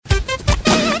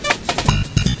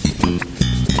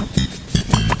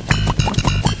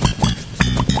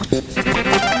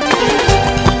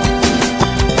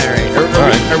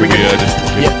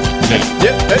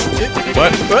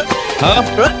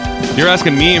Huh? You're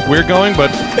asking me if we're going,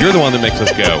 but you're the one that makes us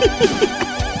go.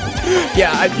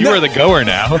 Yeah, You are the goer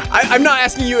now. I'm not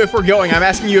asking you if we're going. I'm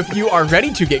asking you if you are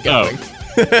ready to get going.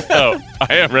 Oh,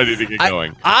 I am ready to get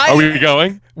going. Are we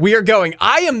going? We are going.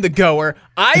 I am the goer.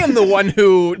 I am the one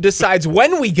who decides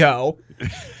when we go.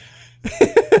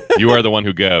 You are the one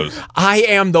who goes. I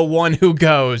am the one who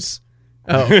goes.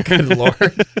 Oh, good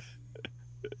Lord.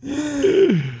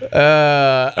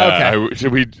 Okay.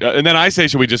 Should we? And then I say,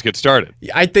 should we just get started?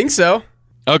 I think so.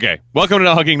 Okay. Welcome to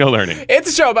No Hugging, No Learning. It's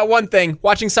a show about one thing,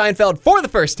 watching Seinfeld for the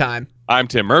first time. I'm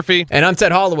Tim Murphy. And I'm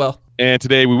Ted Hollowell. And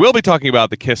today we will be talking about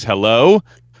the Kiss Hello.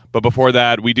 But before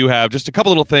that, we do have just a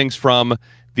couple little things from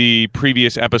the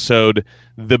previous episode,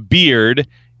 The Beard.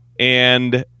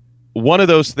 And one of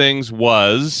those things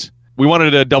was we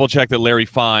wanted to double check that Larry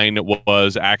Fine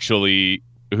was actually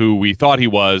who we thought he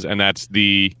was, and that's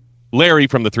the Larry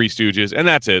from the Three Stooges, and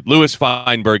that's it. Louis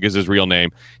Feinberg is his real name,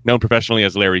 known professionally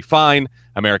as Larry Fine,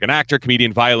 American actor,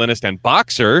 comedian, violinist, and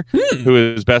boxer, who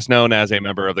is best known as a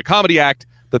member of the comedy act,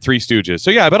 The Three Stooges. So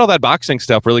yeah, I bet all that boxing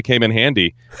stuff really came in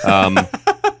handy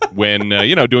when,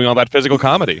 doing all that physical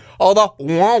comedy. All the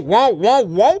wah, wah, wah,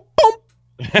 wah, boom.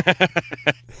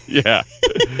 Yeah.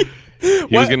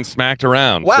 He was getting smacked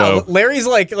around. Wow, so. Larry's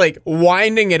like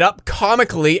winding it up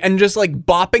comically and just like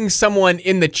bopping someone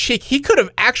in the cheek. He could have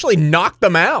actually knocked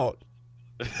them out.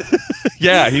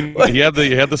 Yeah, he had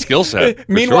the skill set.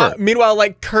 Meanwhile,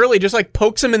 like Curly just like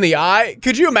pokes him in the eye.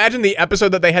 Could you imagine the episode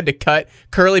that they had to cut?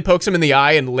 Curly pokes him in the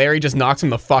eye and Larry just knocks him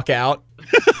the fuck out.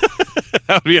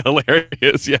 That would be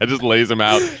hilarious. Yeah, just lays him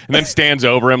out and then stands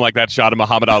over him like that shot of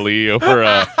Muhammad Ali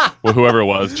over whoever it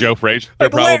was, Joe Frazier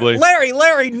probably.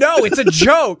 Larry, no, it's a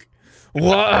joke.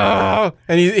 Whoa.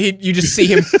 And you just see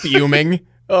him fuming.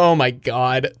 Oh my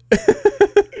God.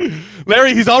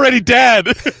 Larry, he's already dead.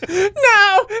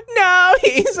 No,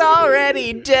 he's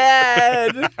already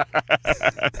dead.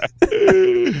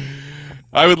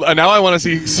 Now I want to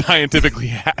see scientifically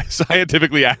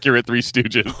accurate Three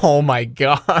Stooges. Oh my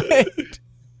God.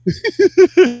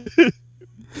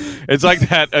 It's like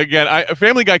that again.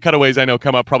 Family Guy cutaways I know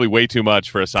come up probably way too much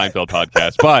for a Seinfeld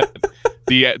podcast, but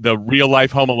the real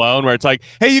life Home Alone where it's like,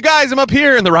 hey, you guys, I'm up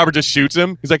here, and the robber just shoots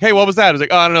him. He's like, hey, what was that? He's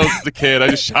like, oh, I don't know, it's the kid. I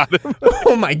just shot him.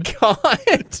 Oh my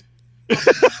God.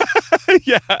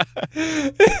 Yeah.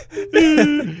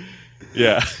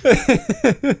 Yeah.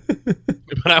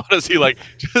 But I want to see like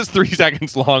just 3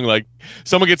 seconds long, like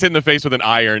someone gets hit in the face with an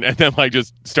iron and then like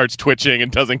just starts twitching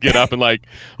and doesn't get up and like,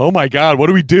 oh my God, what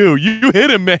do we do? You hit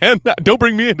him, man. Don't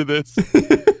bring me into this.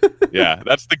 Yeah,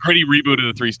 that's the gritty reboot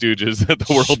of the Three Stooges that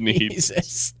the world needs.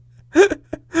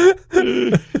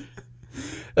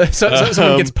 So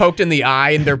someone gets poked in the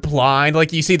eye and they're blind.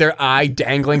 Like you see their eye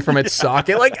dangling from its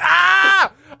socket. Like,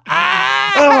 ah!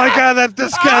 Oh my God, that's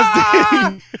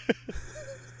disgusting.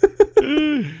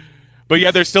 But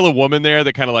yeah, there's still a woman there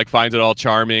that kind of like finds it all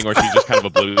charming, or she's just kind of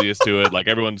oblivious to it. Like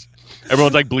everyone's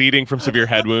like bleeding from severe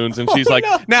head wounds, and she's like,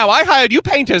 "Now I hired you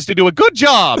painters to do a good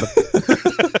job."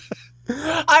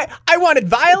 I wanted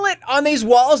violet on these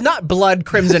walls, not blood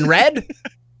crimson red.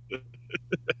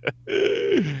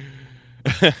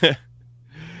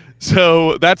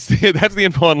 So that's the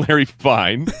info on Larry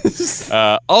Fine.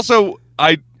 Also,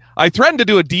 I threatened to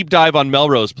do a deep dive on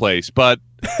Melrose Place, but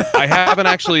I haven't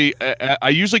actually. I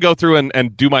usually go through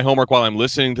and do my homework while I'm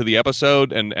listening to the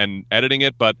episode and editing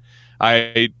it, but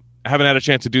I haven't had a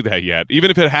chance to do that yet.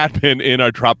 Even if it had been in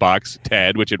our Dropbox,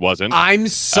 Ted, which it wasn't. I'm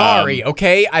sorry,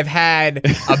 okay? I've had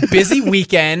a busy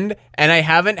weekend, and I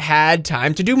haven't had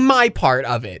time to do my part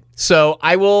of it. So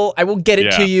I will get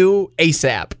it to you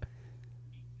ASAP.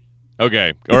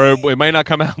 Okay, or it might not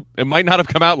come out. It might not have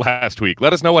come out last week.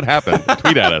 Let us know what happened.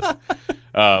 Tweet at us.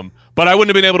 But I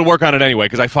wouldn't have been able to work on it anyway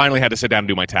because I finally had to sit down and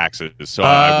do my taxes. So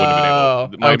I wouldn't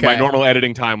have been able. My normal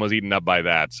editing time was eaten up by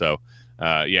that. So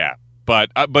yeah.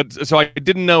 But so I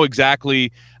didn't know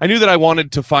exactly. I knew that I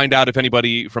wanted to find out if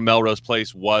anybody from Melrose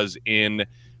Place was in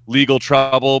legal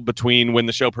trouble between when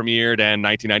the show premiered and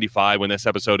 1995 when this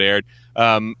episode aired.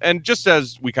 And just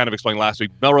as we kind of explained last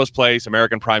week, Melrose Place,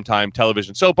 American primetime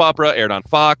television soap opera, aired on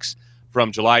Fox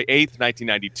from July 8th,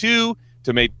 1992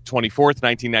 to May 24th,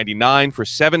 1999 for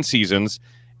 7 seasons.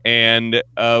 And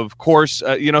of course, so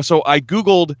I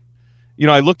Googled,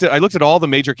 I looked at all the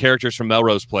major characters from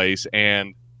Melrose Place,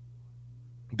 and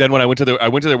then when I went to their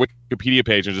Wikipedia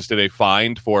page and just did a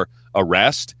find for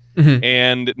arrest,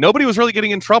 and nobody was really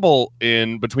getting in trouble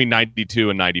in between 92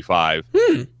 and 95.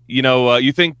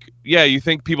 You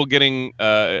think people getting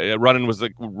run-ins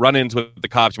with the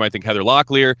cops, you might think Heather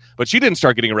Locklear, but she didn't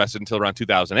start getting arrested until around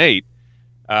 2008.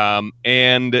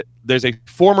 And there's a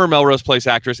former Melrose Place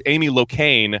actress, Amy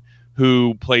Locane,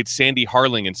 who played Sandy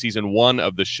Harling in season 1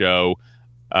 of the show.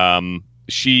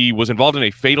 She was involved in a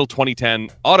fatal 2010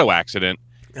 auto accident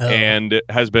and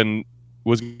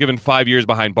was given 5 years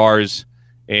behind bars.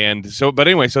 And so, but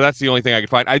anyway, so that's the only thing I could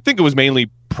find. I think it was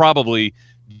mainly probably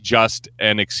just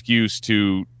an excuse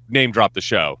to name drop the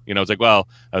show. You know, it's like, well,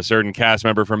 a certain cast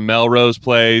member from Melrose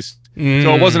Place.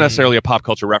 So it wasn't necessarily a pop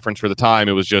culture reference for the time.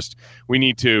 It was just, we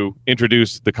need to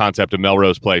introduce the concept of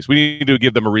Melrose Place. We need to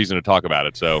give them a reason to talk about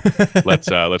it. So let's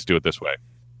do it this way.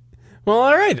 Well,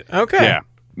 all right. Okay. Yeah.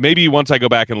 Maybe once I go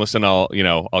back and listen, I'll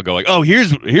go like, oh,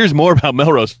 here's more about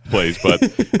Melrose Place,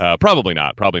 but probably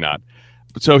not.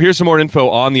 So here's some more info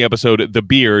on the episode, The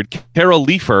Beard. Carol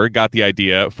Leifer got the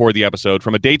idea for the episode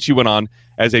from a date she went on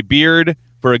as a beard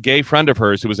for a gay friend of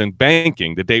hers who was in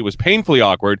banking. The date was painfully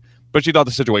awkward, but she thought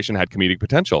the situation had comedic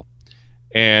potential.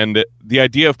 And the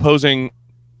idea of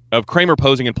Kramer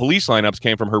posing in police lineups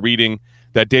came from her reading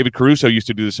that David Caruso used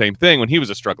to do the same thing when he was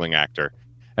a struggling actor.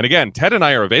 And again, Ted and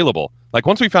I are available. Like,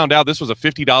 once we found out this was a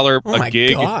 $50 a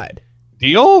gig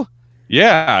deal,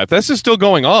 yeah, if this is still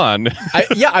going on,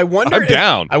 I wonder. I'm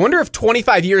down. I wonder if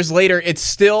 25 years later it's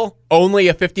still only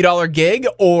a $50 gig,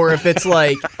 or if it's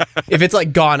like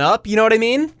gone up. You know what I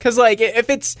mean? Because like if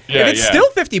it's still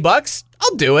 $50,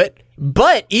 I'll do it.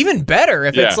 But even better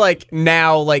if it's like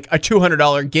now like a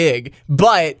 $200 gig,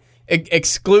 but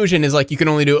exclusion is like you can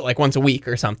only do it like once a week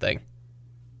or something.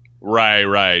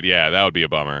 Right. Yeah, that would be a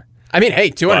bummer. I mean, hey,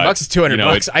 $200 is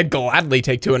 $200. I'd gladly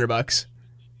take $200.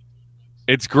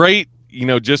 It's great.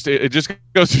 It just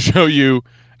goes to show you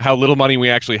how little money we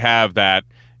actually have, that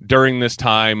during this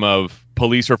time of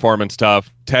police reform and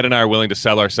stuff, Ted and I are willing to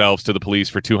sell ourselves to the police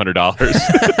for $200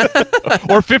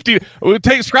 or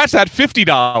 $50. Scratch that,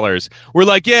 $50. We're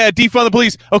like, yeah, defund the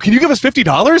police. Oh, can you give us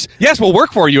 $50? Yes, we'll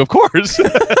work for you, of course.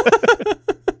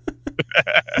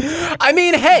 I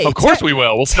mean, hey, of course we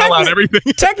will. We'll sell out everything.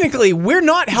 Technically, we're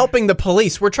not helping the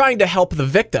police. We're trying to help the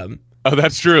victim. Oh,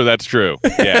 that's true.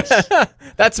 Yes.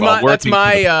 That's my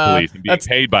police and being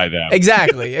paid by them.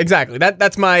 Exactly.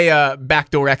 That's my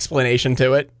backdoor explanation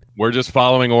to it. We're just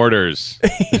following orders.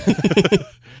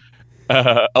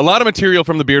 A lot of material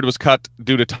from The Beard was cut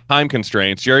due to time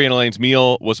constraints. Jerry and Elaine's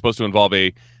meal was supposed to involve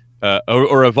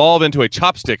evolve into a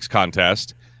chopsticks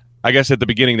contest. I guess at the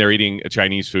beginning they're eating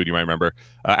Chinese food, you might remember.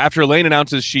 After Elaine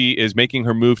announces she is making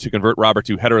her move to convert Robert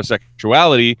to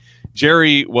heterosexuality,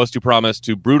 Jerry was to promise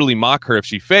to brutally mock her if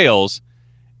she fails.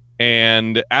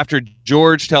 And after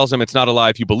George tells him it's not a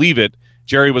lie if you believe it,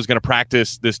 Jerry was going to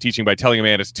practice this teaching by telling a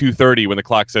man it's 2:30 when the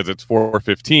clock says it's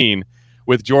 4:15,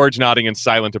 with George nodding in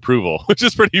silent approval, which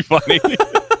is pretty funny.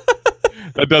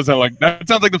 That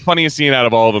sounds like the funniest scene out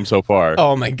of all of them so far.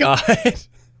 Oh my God.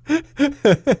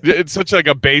 It's such like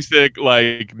a basic,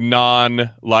 like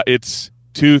it's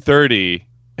 2:30.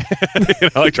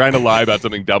 Like trying to lie about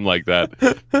something dumb like that.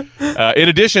 In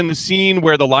addition, the scene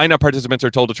where the lineup participants are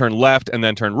told to turn left and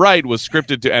then turn right was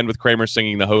scripted to end with Kramer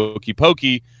singing the Hokey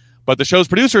Pokey, but the show's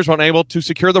producers weren't able to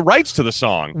secure the rights to the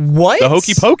song. What? The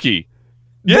Hokey Pokey.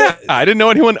 Yeah, I didn't know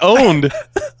anyone owned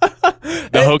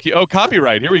the Hokey. Oh,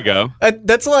 copyright. Here we go.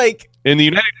 That's like in the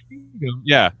United Kingdom.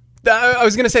 Yeah. I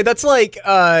was going to say, that's like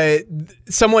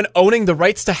someone owning the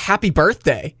rights to Happy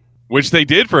Birthday. Which they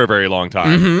did for a very long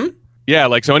time. Mm-hmm. Yeah,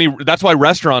 like that's why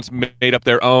restaurants made up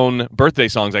their own birthday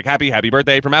songs, like Happy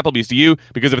Birthday from Applebee's to you,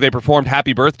 because if they performed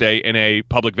Happy Birthday in a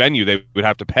public venue, they would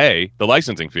have to pay the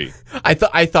licensing fee. I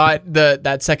thought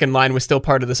that second line was still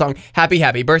part of the song.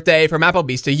 Happy Birthday from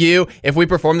Applebee's to you. If we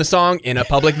perform the song in a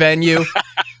public venue,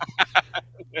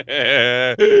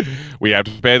 we have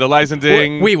to pay the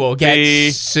licensing. We will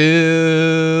get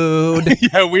sued.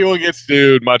 Yeah, we will get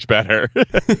sued. Much better.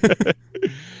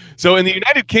 So in the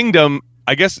United Kingdom,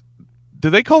 I guess, do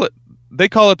they call it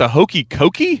the Hokey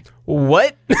Cokey?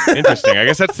 What? Interesting. I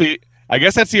guess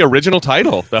that's the original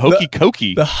title, the Hokey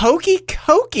Cokey. The Hokey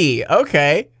Cokey.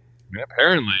 Okay. Yeah,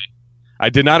 apparently. I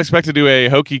did not expect to do a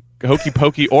Hokey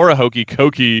Pokey or a Hokey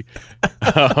Cokey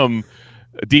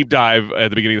deep dive at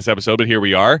the beginning of this episode, but here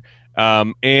we are.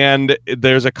 And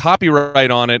there's a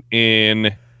copyright on it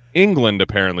in England,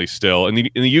 apparently still. In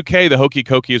the UK, the Hokey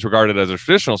Cokey is regarded as a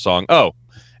traditional song.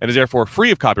 And is therefore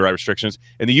free of copyright restrictions.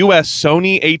 In the U.S.,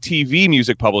 Sony ATV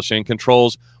Music Publishing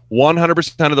controls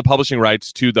 100% of the publishing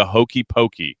rights to the Hokey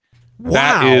Pokey. Wow.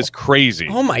 That is crazy.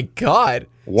 Oh, my God.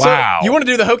 Wow. So you want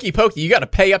to do the Hokey Pokey, you got to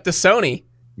pay up to Sony.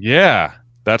 Yeah,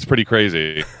 that's pretty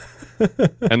crazy.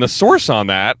 And the source on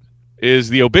that is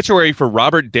the obituary for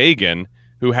Robert Dagan,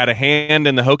 who had a hand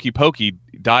in the Hokey Pokey,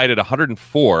 died at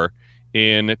 104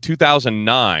 in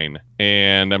 2009.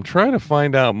 And I'm trying to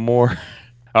find out more...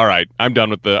 All right, I'm done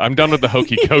with the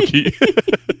Hokey Cokey.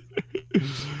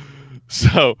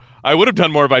 So I would have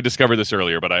done more if I discovered this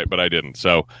earlier, but I didn't.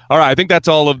 So all right, I think that's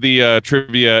all of the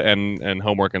trivia and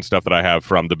homework and stuff that I have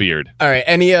from the Beard. All right,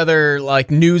 any other like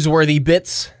newsworthy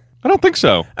bits? I don't think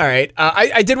so. All right,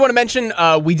 I did want to mention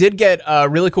we did get a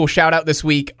really cool shout out this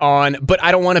week on "But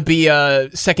I Don't Want to Be a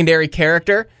Secondary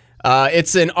Character."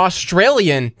 It's an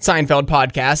Australian Seinfeld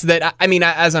podcast that, I mean,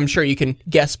 as I'm sure you can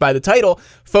guess by the title,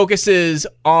 focuses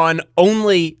on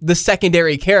only the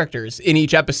secondary characters in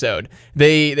each episode.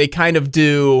 They kind of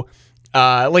do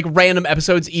like random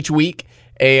episodes each week,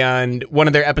 and one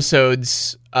of their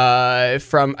episodes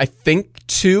from, I think,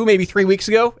 2, maybe 3 weeks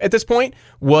ago at this point,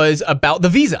 was about the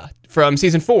visa from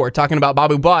season 4, talking about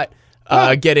Babu Bhatt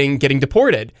getting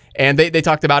deported. And they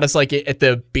talked about us like at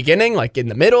the beginning, like in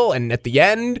the middle, and at the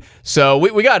end. So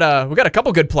we got a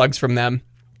couple good plugs from them.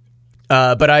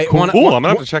 But I want I'm gonna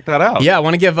have to check that out. Yeah, I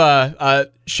want to give a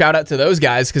shout out to those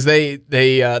guys because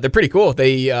they're pretty cool.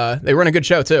 They run a good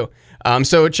show too.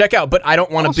 So check out. But I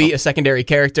don't want to be a secondary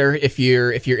character if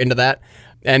you're into that.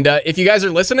 And if you guys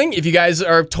are listening, if you guys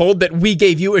are told that we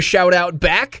gave you a shout out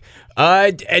back,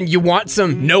 and you want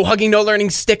some No Hugging, No Learning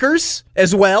stickers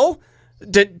as well,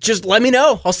 just let me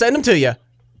know. I'll send them to you.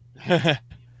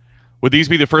 Would these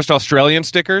be the first Australian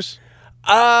stickers?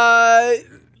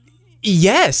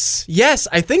 Yes,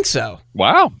 I think so.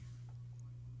 Wow.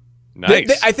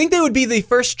 Nice. I think they would be the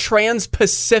first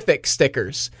trans-Pacific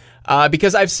stickers,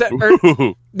 because I've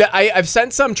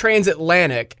sent some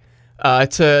transatlantic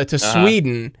to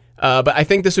Sweden, but I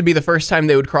think this would be the first time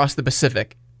they would cross the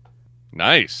Pacific.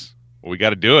 Nice. Well, we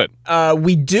got to do it.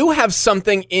 We do have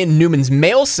something in Newman's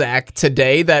mail sack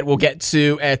today that we'll get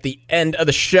to at the end of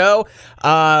the show.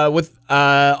 With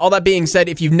all that being said,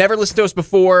 if you've never listened to us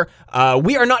before,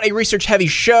 we are not a research-heavy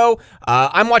show.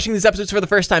 I'm watching these episodes for the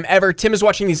first time ever. Tim is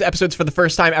watching these episodes for the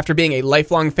first time after being a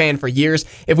lifelong fan for years.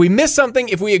 If we miss something,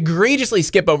 if we egregiously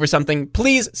skip over something,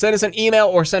 please send us an email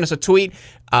or send us a tweet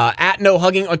at No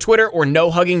Hugging on Twitter or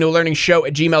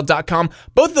nohuggingnolearningshow@gmail.com.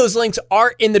 Both of those links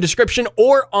are in the description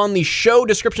or on the show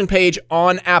description page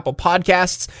on Apple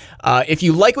Podcasts. If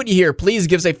you like what you hear, please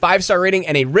give us a 5-star rating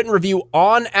and a written review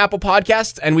on Apple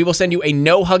Podcasts, and we will send you a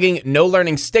No Hugging, No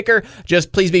Learning sticker.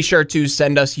 Just please be sure to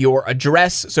send us your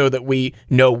address so that we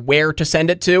know where to send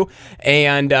it to.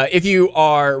 And if you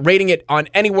are rating it on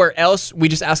anywhere else, we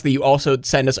just ask that you also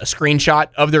send us a screenshot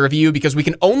of the review because we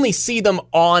can only see them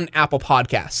on Apple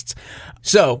Podcasts.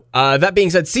 So, that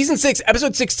being said, Season 6,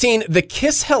 Episode 16, The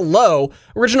Kiss Hello,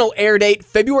 original air date,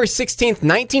 February 16th,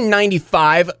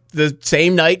 1995, the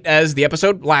same night as the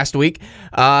episode last week.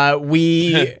 After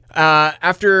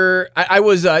I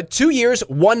was 2 years,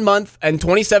 1 month, and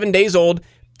 27 days old,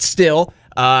 still.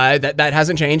 That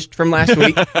hasn't changed from last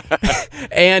week.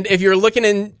 And if you're looking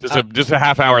in just a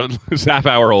half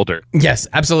hour older. Yes,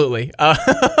 absolutely.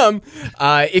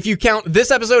 If you count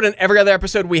this episode and every other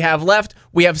episode we have left,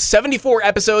 we have 74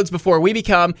 episodes before we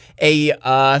become a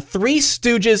Three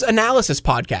Stooges analysis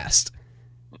podcast.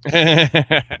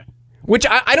 Which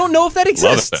I don't know if that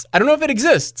exists. I don't know if it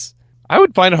exists. I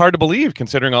would find it hard to believe,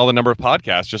 considering all the number of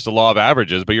podcasts, just the law of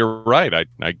averages. But you're right. I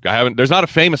haven't. There's not a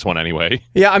famous one anyway.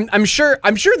 Yeah, I'm sure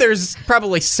there's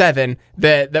probably 7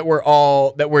 that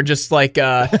we're just like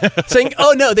saying,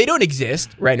 oh no, they don't exist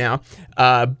right now.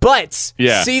 But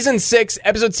yeah. Season 6,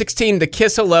 Episode 16, The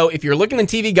Kiss Hello. If you're looking in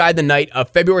TV Guide the night of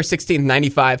February 16th,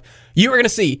 95, you are going to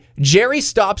see Jerry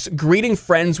stops greeting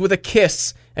friends with a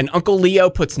kiss, and Uncle Leo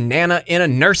puts Nana in a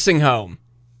nursing home.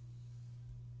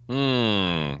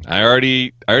 I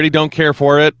already don't care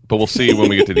for it, but we'll see when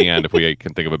we get to the end if we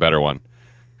can think of a better one.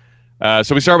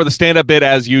 So we start with a stand-up bit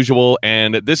as usual,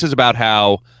 and this is about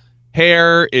how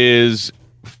hair is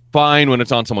fine when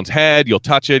it's on someone's head. You'll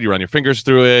touch it, you run your fingers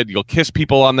through it, you'll kiss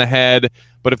people on the head,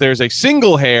 but if there's a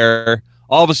single hair,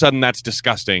 all of a sudden that's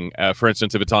disgusting. For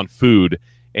instance, if it's on food.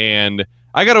 And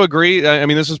I got to agree, I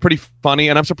mean, this is pretty funny,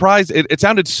 and I'm surprised it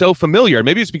sounded so familiar.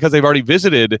 Maybe it's because they've already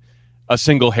visited a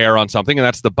single hair on something, and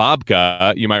that's the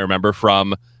babka, you might remember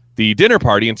from the dinner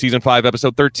party in season 5,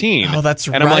 episode 13. Oh, that's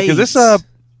right. And I'm like, is this a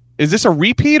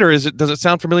repeat, or does it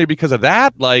sound familiar because of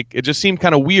that? Like, it just seemed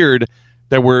kind of weird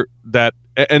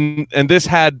and this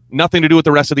had nothing to do with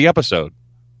the rest of the episode,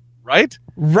 right?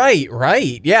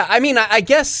 Right. Yeah, I mean, I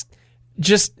guess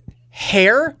just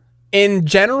hair in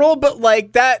general, but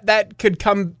like that could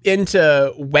come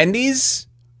into Wendy's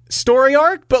story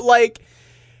arc, but like,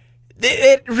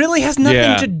 it really has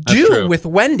nothing to do with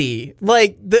Wendy.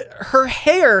 Like, her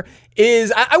hair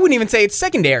is, I wouldn't even say it's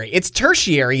secondary. It's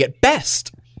tertiary at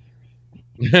best.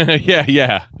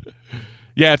 Yeah.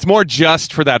 It's more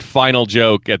just for that final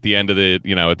joke at the end of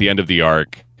the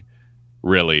arc,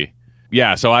 really.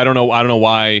 Yeah, so I don't know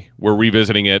why we're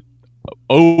revisiting it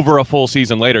over a full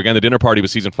season later. Again, the dinner party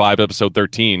was season 5, episode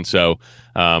 13. So,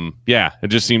 it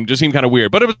just seemed kind of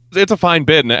weird. But it's a fine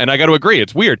bit, and I got to agree,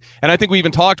 it's weird. And I think we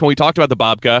even talked when we talked about the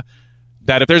babka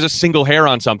that if there's a single hair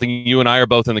on something, you and I are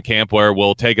both in the camp where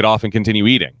we'll take it off and continue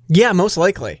eating. Yeah, most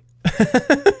likely.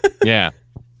 Yeah.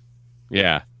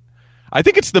 I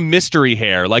think it's the mystery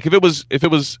hair. Like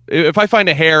if I find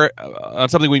a hair on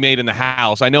something we made in the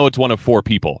house, I know it's one of 4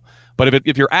 people. But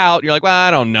if you're out, you're like, well,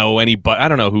 I don't know I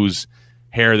don't know whose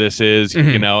hair this is. Mm-hmm.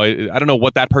 You know, I don't know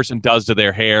what that person does to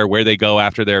their hair, where they go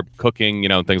after they're cooking,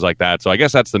 things like that. So I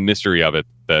guess that's the mystery of it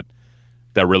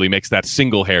that really makes that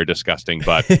single hair disgusting.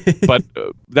 But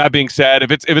that being said,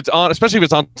 if it's on, especially if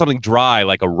it's on something dry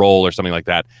like a roll or something like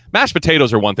that, mashed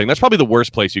potatoes are one thing. That's probably the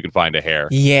worst place you can find a hair.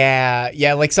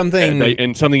 Yeah, like something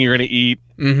and something you're going to eat.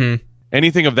 Mm-hmm.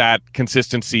 Anything of that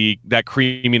consistency, that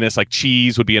creaminess, like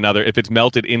cheese would be another. If it's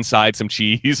melted inside some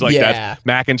cheese, like that,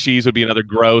 mac and cheese would be another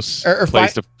gross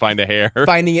place to find a hair.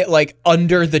 Finding it like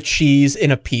under the cheese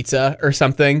in a pizza or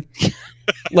something,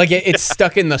 like it's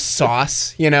stuck in the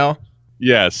sauce.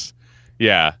 Yes,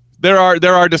 yeah. There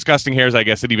are disgusting hairs, I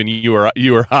guess, that even you or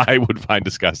I would find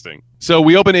disgusting. So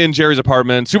we open in Jerry's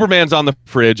apartment. Superman's on the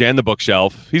fridge and the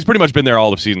bookshelf. He's pretty much been there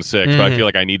all of season 6, but I feel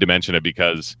like I need to mention it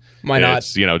because why not?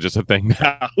 It's just a thing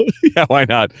now. Yeah, why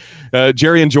not?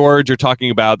 Jerry and George are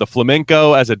talking about the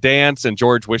flamenco as a dance, and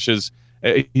George wonders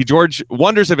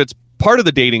if it's part of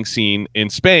the dating scene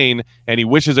in Spain, and he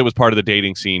wishes it was part of the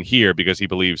dating scene here because he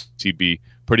believes he'd be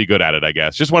pretty good at it, I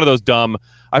guess. Just one of those dumb.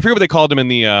 I forget what they called him in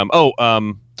the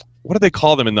what do they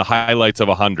call them in the highlights of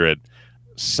 100?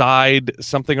 Side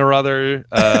something or other,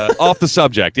 off the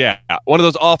subject. Yeah, one of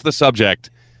those off the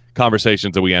subject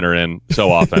conversations that we enter in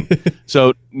so often.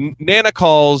 So Nana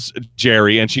calls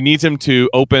Jerry and she needs him to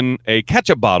open a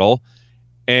ketchup bottle,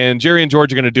 and Jerry and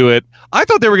George are going to do it. I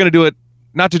thought they were going to do it,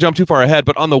 not to jump too far ahead,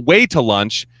 but on the way to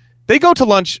lunch. They go to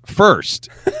lunch first.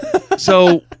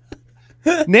 So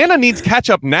Nana needs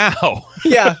ketchup now.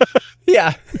 Yeah.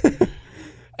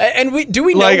 And do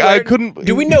we know like, where,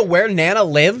 do we know where Nana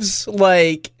lives?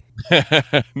 Like,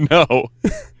 no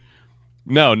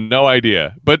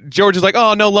idea. But George is like,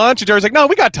 oh, no lunch? And Jerry's like, no,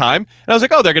 we got time. And I was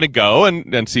like, oh, they're going to go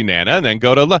and see Nana and then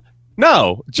go to lunch.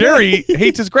 No, Jerry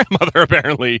hates his grandmother,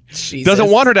 apparently. Jesus.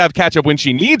 Doesn't want her to have ketchup when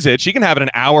she needs it. She can have it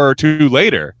an hour or 2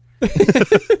 later,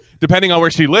 depending on where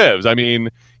she lives. I mean,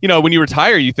 when you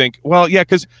retire, you think, well, yeah,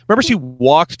 because remember she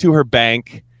walked to her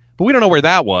bank, but we don't know where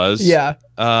that was. Yeah.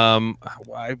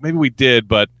 Maybe we did,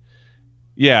 but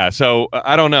yeah. So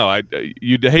I don't know.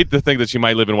 You'd hate to think that she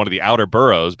might live in one of the outer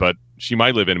boroughs, but she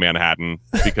might live in Manhattan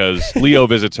because Leo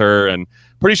visits her, and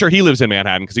pretty sure he lives in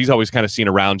Manhattan because he's always kind of seen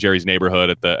around Jerry's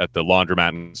neighborhood at the laundromat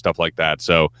and stuff like that.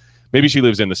 So maybe she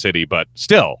lives in the city, but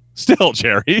still,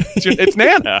 Jerry, it's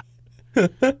Nana.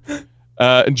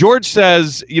 George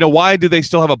says, why do they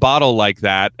still have a bottle like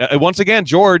that? Once again,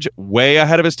 George, way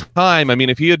ahead of his time. I mean,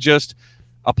 if he had just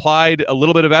applied a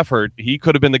little bit of effort, he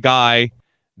could have been the guy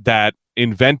that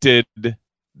invented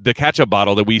the ketchup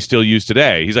bottle that we still use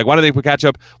today. He's like, why do they put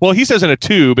ketchup? Well, he says in a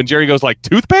tube, and Jerry goes like,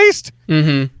 toothpaste?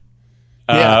 Mm-hmm.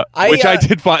 Yeah, which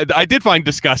I did find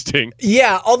disgusting.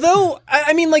 Yeah, although,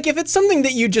 I mean, like, if it's something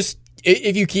that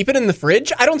if you keep it in the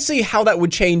fridge, I don't see how that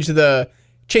would change the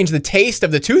taste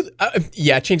of the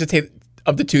change the taste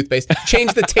of the toothpaste.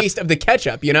 Change the taste of the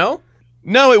ketchup,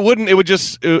 No, it wouldn't. It would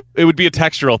just it would be a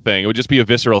textural thing. It would just be a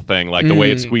visceral thing. Like the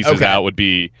way it squeezes out would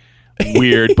be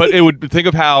weird. But it would think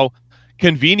of how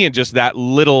convenient just that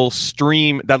little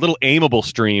stream, that little aimable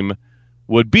stream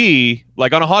would be,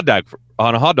 like on a hot dog.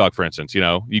 On a hot dog, for instance,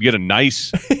 you get a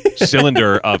nice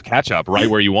cylinder of ketchup right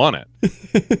where you want it.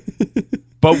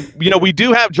 But, we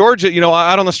do have George,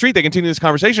 out on the street, they continue this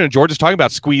conversation, and George is talking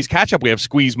about squeeze ketchup. We have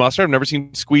squeeze mustard. I've never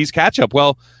seen squeeze ketchup.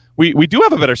 Well, we do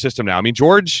have a better system now. I mean,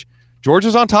 George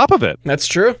is on top of it. That's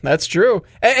true.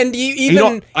 And even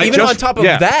on top of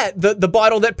that, the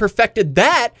bottle that perfected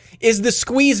that is the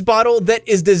squeeze bottle that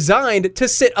is designed to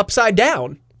sit upside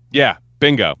down. Yeah,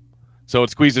 bingo. So it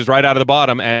squeezes right out of the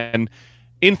bottom, and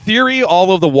in theory,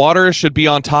 all of the water should be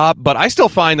on top, but I still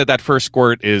find that first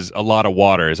squirt is a lot of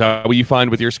water. Is that what you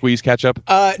find with your squeeze ketchup?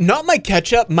 Not my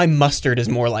ketchup. My mustard is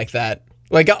more like that.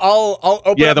 Like I'll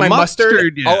open up my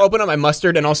mustard. Yeah. I'll open up my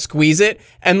mustard and I'll squeeze it,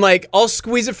 and like I'll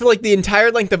squeeze it for like the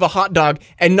entire length of a hot dog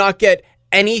and not get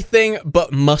anything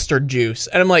but mustard juice.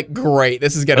 And I'm like, great,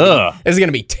 this is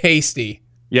gonna be tasty.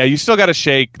 Yeah, you still got to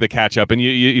shake the ketchup, and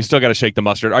you still got to shake the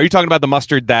mustard. Are you talking about the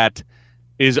mustard that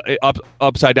is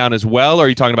upside down as well, or are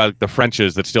you talking about the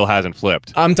French's that still hasn't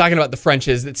flipped? I'm talking about the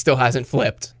French's that still hasn't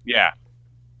flipped. Yeah.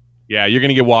 Yeah, you're going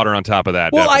to get water on top of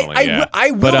that. Well, definitely,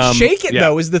 I will shake it,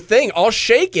 though, is the thing. I'll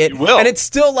shake it, and it's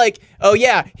still like, oh,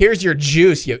 yeah, here's your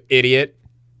juice, you idiot.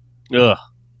 Ugh,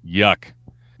 yuck.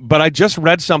 But I just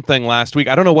read something last week.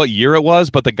 I don't know what year it was,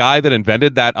 but the guy that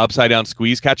invented that upside-down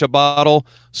squeeze ketchup bottle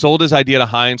sold his idea to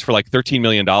Heinz for like $13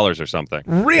 million or something.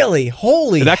 Really?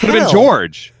 Holy That could have been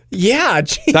George. Yeah,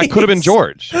 geez. That could have been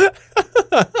George. I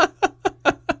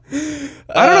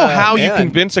don't know how you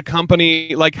convince a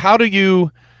company, like, how do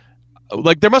you...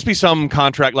 Like, there must be some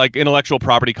contract, like intellectual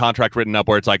property contract written up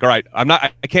where it's like, all right, I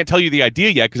can't tell you the idea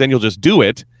yet because then you'll just do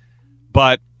it.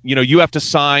 But, you have to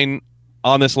sign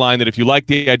on this line that if you like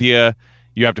the idea,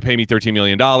 you have to pay me $13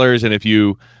 million. And if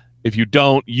you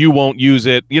don't, you won't use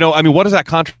it. What does that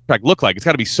contract look like? It's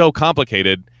got to be so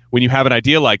complicated when you have an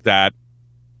idea like that,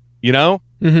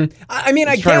 Mm-hmm. I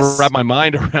guess trying to wrap my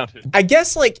mind around it. I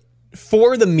guess, like,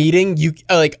 for the meeting, you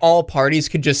all parties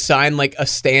could just sign like a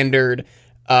standard.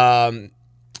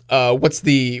 What's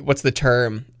the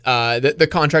term? The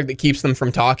contract that keeps them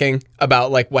from talking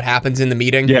about like what happens in the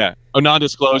meeting. Yeah, a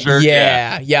non-disclosure.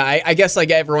 Yeah. I guess like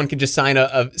everyone could just sign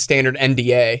a standard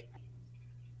NDA.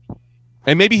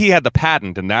 And maybe he had the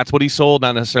patent, and that's what he sold,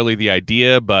 not necessarily the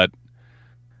idea, but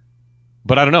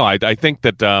I don't know. I think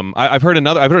that I've heard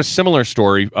a similar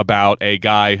story about a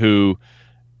guy who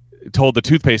told the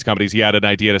toothpaste companies he had an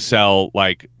idea to sell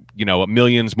like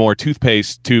millions more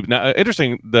toothpaste tube. Now,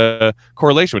 interesting the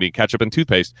correlation between ketchup and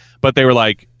toothpaste, but they were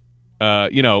like,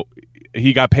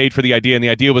 he got paid for the idea, and the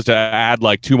idea was to add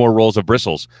like 2 more rolls of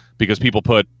bristles because people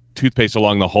put toothpaste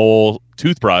along the whole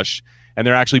toothbrush, and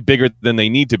they're actually bigger than they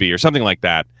need to be, or something like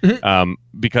that. Mm-hmm.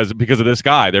 Because of this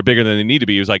guy, they're bigger than they need to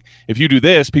be. He was like, if you do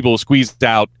this, people will squeeze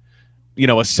out,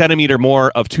 a centimeter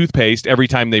more of toothpaste every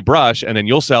time they brush, and then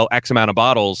you'll sell X amount of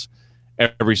bottles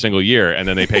every single year. And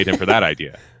then they paid him for that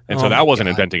idea. And so that wasn't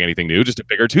inventing anything new, just a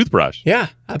bigger toothbrush. Yeah,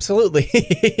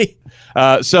 absolutely.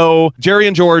 So Jerry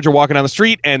and George are walking down the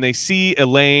street, and they see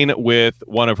Elaine with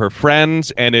one of her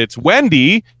friends, and it's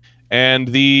Wendy and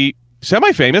the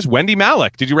semi-famous Wendy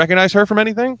Malick. Did you recognize her from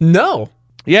anything? No.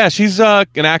 Yeah, she's an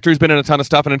actor who's been in a ton of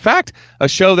stuff, and in fact, a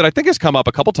show that I think has come up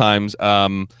a couple times,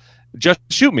 Just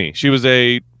Shoot Me. She was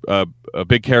a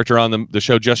big character on the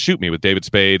show Just Shoot Me with David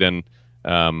Spade and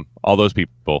all those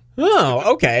people.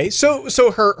 Oh, okay.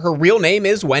 So her real name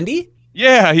is Wendy?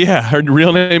 Yeah. Her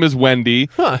real name is Wendy.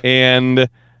 Huh. And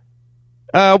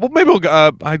I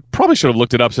probably should have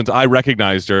looked it up since I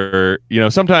recognized her.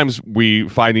 Sometimes we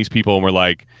find these people and we're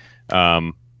like,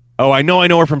 I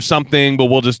know her from something, but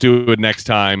we'll just do it next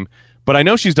time. But I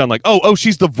know she's done like,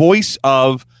 she's the voice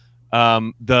of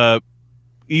the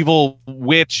evil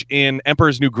witch in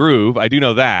Emperor's New Groove. I do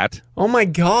know that. Oh my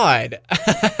God.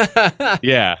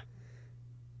 Yeah.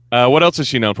 What else is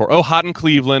she known for? Hot in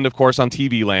Cleveland, of course, on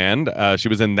TV Land. She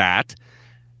was in that.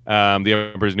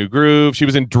 The Emperor's New Groove. She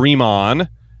was in Dream On.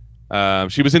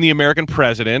 She was in The American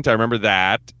President. I remember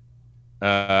that.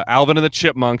 Alvin and the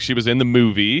Chipmunks. She was in the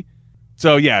movie.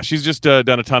 So yeah, she's just done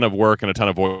a ton of work and a ton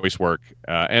of voice work.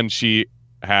 And she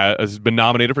has been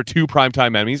nominated for 2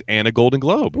 Primetime Emmys and a Golden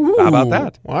Globe. Ooh, how about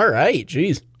that? All right,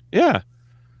 jeez. Yeah.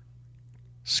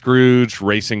 Scrooge,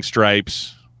 Racing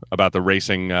Stripes, about the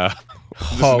racing...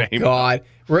 God.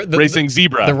 Racing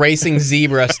Zebra. The Racing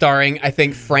Zebra, starring, I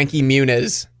think, Frankie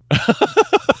Muniz.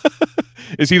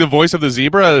 Is he the voice of the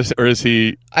zebra, or is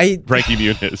he Frankie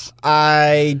Muniz?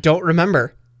 I don't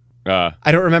remember. I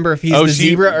don't remember if he's the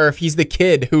zebra or if he's the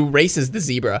kid who races the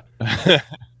zebra.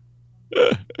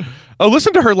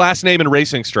 Listen to her last name in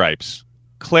Racing Stripes.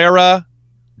 Clara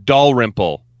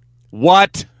Dalrymple.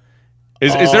 What?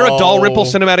 Is there a Dalrymple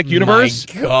cinematic universe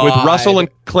with Russell and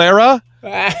Clara?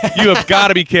 You have got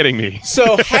to be kidding me.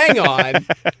 So hang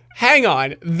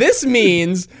on. This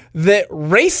means that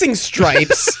Racing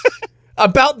Stripes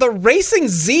about the racing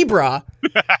zebra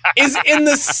is in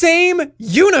the same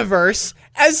universe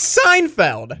as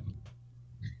Seinfeld.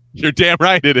 You're damn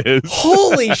right it is.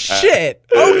 Holy shit.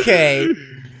 Okay.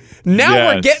 Now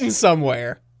we're getting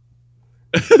somewhere.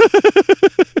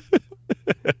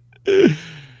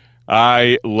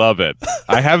 I love it.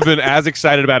 I haven't been as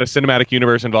excited about a cinematic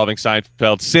universe involving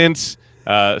Seinfeld since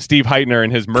Steve Heitner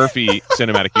and his Murphy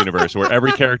cinematic universe, where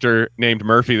every character named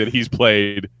Murphy that he's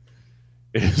played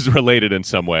is related in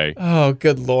some way. Oh,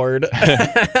 good Lord.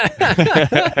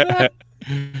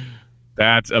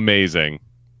 That's amazing.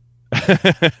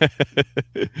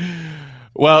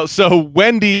 Well, so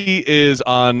Wendy is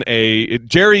on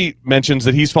Jerry mentions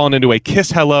that he's fallen into a kiss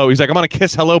hello. He's like, I'm on a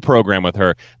kiss hello program with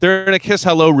her. They're in a kiss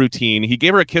hello routine. He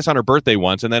gave her a kiss on her birthday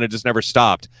once, and then it just never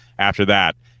stopped after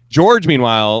that. George,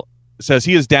 meanwhile, says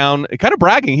he is down, kind of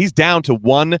bragging, he's down to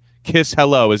 1 kiss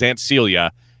hello, his Aunt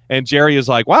Celia. And Jerry is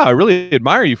like, wow, I really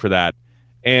admire you for that.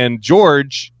 And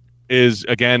George is,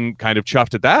 again, kind of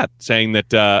chuffed at that, saying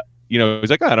that, he's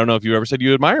like, I don't know if you ever said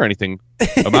you admire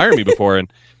me before.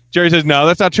 And Jerry says, no,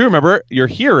 that's not true. Remember, you're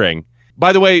hearing.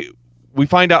 By the way, we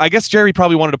find out, I guess Jerry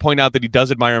probably wanted to point out that he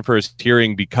does admire him for his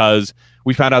hearing because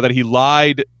we found out that he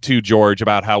lied to George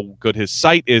about how good his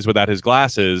sight is without his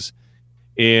glasses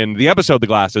in the episode The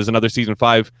Glasses, another season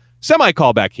 5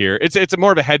 semi-callback here. It's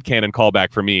more of a headcanon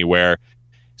callback for me where,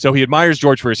 so he admires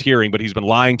George for his hearing, but he's been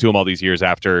lying to him all these years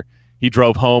after he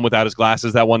drove home without his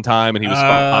glasses that one time and he was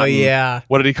spotting. Yeah.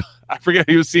 What did I forget.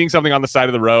 He was seeing something on the side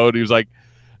of the road. He was like,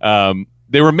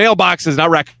 they were mailboxes, not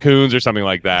raccoons or something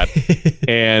like that.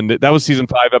 And that was season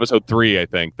 5, episode 3, I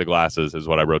think. The Glasses is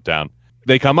what I wrote down.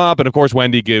 They come up, and of course,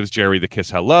 Wendy gives Jerry the kiss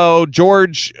hello.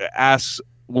 George asks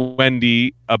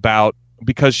Wendy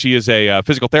because she is a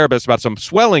physical therapist, about some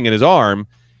swelling in his arm.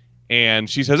 And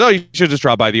she says, oh, you should just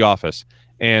drop by the office.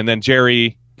 And then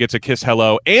Jerry gets a kiss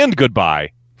hello and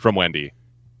goodbye from Wendy.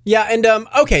 Yeah, and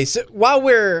okay, so while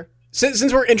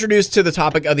since we're introduced to the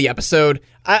topic of the episode,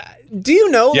 do you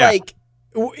know,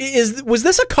 was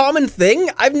this a common thing?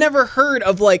 I've never heard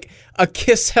of like a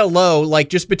kiss hello, like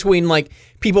just between like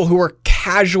people who are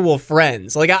casual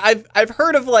friends. Like I've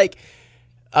heard of like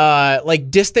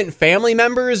distant family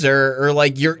members or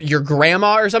like your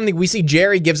grandma or something. We see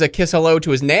Jerry gives a kiss hello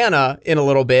to his Nana in a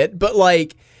little bit, but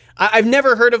like I've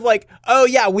never heard of like, oh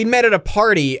yeah, we met at a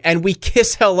party and we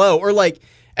kiss hello, or like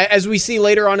as we see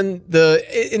later on in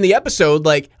the episode,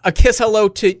 like a kiss hello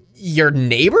to your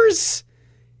neighbors.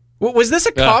 Was this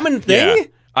a common thing? Yeah.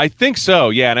 I think so,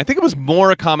 yeah. And I think it was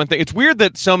more a common thing. It's weird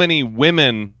that so many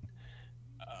women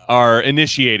are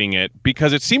initiating it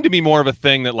because it seemed to be more of a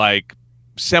thing that like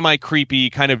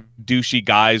semi-creepy, kind of douchey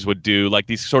guys would do. Like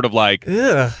these sort of like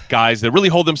guys that really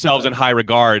hold themselves in high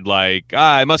regard. Like,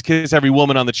 I must kiss every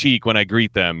woman on the cheek when I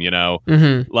greet them, you know?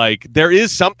 Mm-hmm. Like there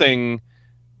is something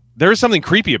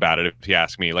creepy about it, if you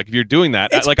ask me. Like if you're doing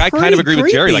that, it's like I kind of agree creepy,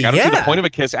 with Jerry. Like I don't see the point of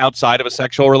a kiss outside of a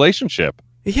sexual relationship.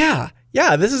 Yeah,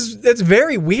 that's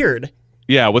very weird.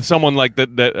 Yeah, with someone like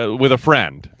that, with a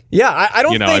friend. Yeah, I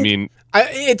don't. You know, think, I mean,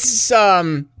 it's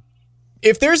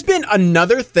if there's been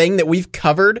another thing that we've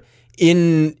covered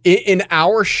in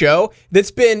our show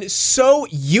that's been so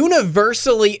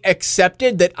universally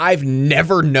accepted that I've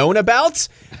never known about,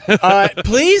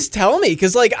 please tell me,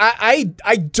 because like I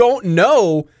don't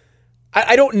know.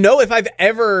 I don't know if I've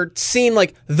ever seen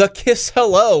like the kiss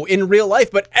hello in real life,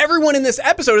 but everyone in this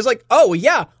episode is like, oh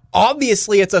yeah,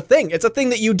 obviously it's a thing. It's a thing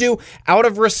that you do out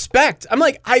of respect. I'm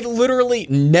like, I've literally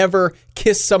never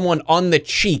kissed someone on the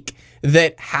cheek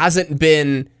that hasn't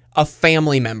been a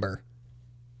family member.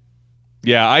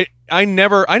 Yeah, I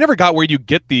never got where you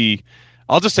get the,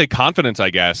 I'll just say confidence,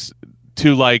 I guess,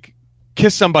 to like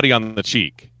kiss somebody on the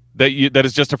cheek that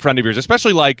is just a friend of yours,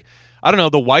 especially like, I don't know,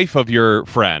 the wife of your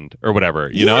friend or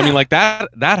whatever, you know? I mean, like that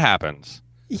happens.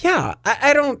 Yeah.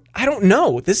 I don't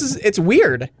know. It's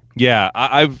weird. Yeah.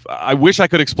 I wish I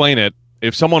could explain it.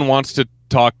 If someone wants to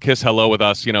talk kiss hello with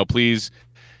us, please,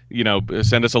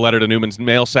 send us a letter to Newman's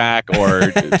mail sack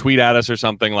or tweet at us or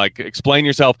something, like explain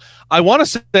yourself. I want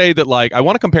to say that like, I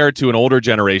want to compare it to an older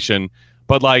generation,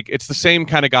 but like, it's the same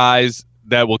kind of guys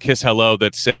that will kiss hello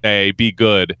that say, be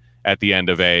good at the end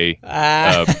of an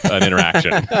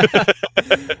interaction.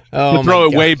 Oh, throw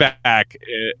it way back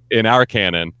in our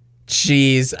canon.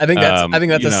 Jeez, I think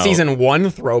that's a season 1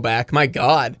 throwback. My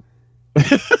God.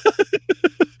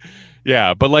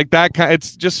 Yeah, but like that kind,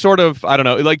 it's just sort of, I don't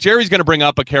know. Like Jerry's going to bring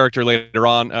up a character later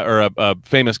on, or a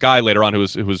famous guy later on who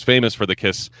was famous for the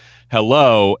kiss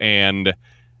hello, and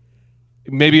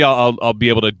maybe I'll be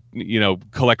able to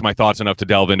collect my thoughts enough to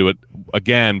delve into it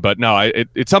again. But no,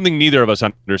 it's something neither of us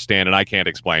understand, and I can't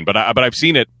explain. But I've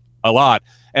seen it a lot,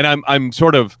 and I'm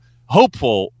sort of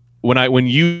hopeful when I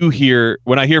hear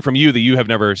from you that you have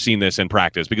never seen this in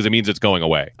practice, because it means it's going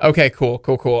away. Okay,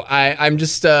 cool. I'm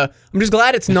just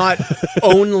glad it's not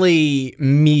only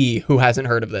me who hasn't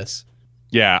heard of this.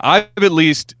 Yeah, I've at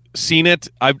least seen it.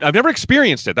 I've never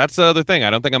experienced it. That's the other thing.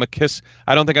 I don't think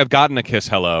I've gotten a kiss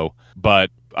hello, but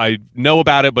I know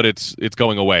about it, but it's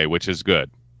going away, which is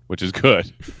good. Well,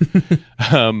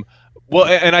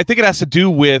 and I think it has to do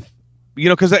with,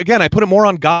 because again, I put it more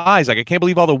on guys. Like I can't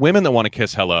believe all the women that want to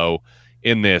kiss hello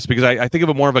in this, because I think of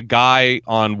it more of a guy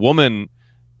on woman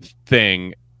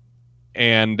thing.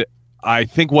 And I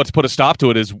think what's put a stop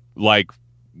to it is like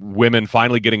women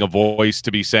finally getting a voice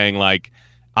to be saying like,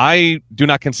 I do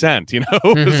not consent,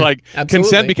 It's like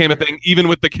consent became a thing even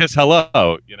with the kiss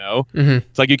hello,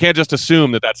 It's like you can't just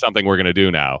assume that that's something we're going to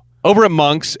do now. Over at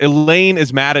Monk's, Elaine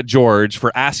is mad at George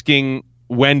for asking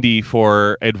Wendy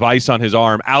for advice on his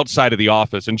arm outside of the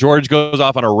office. And George goes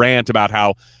off on a rant about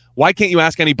how, why can't you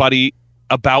ask anybody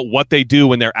about what they do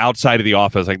when they're outside of the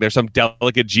office? Like there's some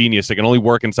delicate genius that can only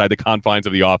work inside the confines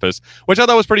of the office, which I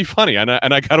thought was pretty funny. And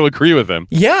I got to agree with him.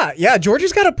 Yeah. George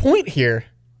has got a point here.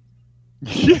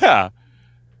 Yeah.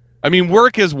 I mean,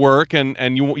 work is work, and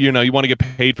you want to get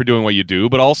paid for doing what you do,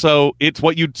 but also it's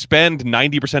what you'd spend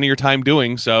 90% of your time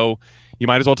doing, so you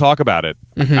might as well talk about it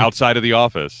outside of the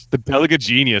office. The delicate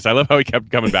genius. I love how he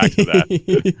kept coming back to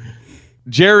that.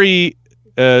 Jerry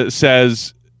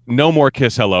says, no more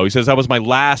kiss hello. He says, that was my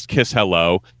last kiss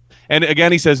hello. And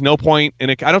again, he says, no point in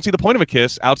it. I don't see the point of a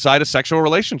kiss outside a sexual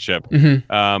relationship.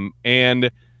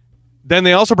 And then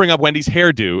they also bring up Wendy's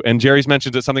hairdo, and Jerry's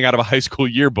mentions it's something out of a high school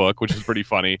yearbook, which is pretty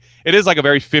funny. It is like a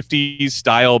very 50s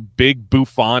style, big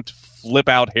bouffant, flip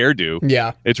out hairdo.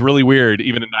 Yeah. It's really weird,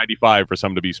 even in 95, for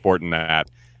someone to be sporting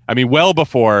that. I mean, well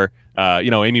before,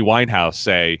 Amy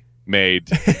Winehouse, made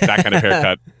that kind of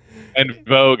haircut. And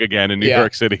Vogue again in New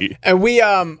York City. And we,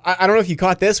 I don't know if you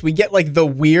caught this, we get like the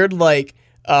weird,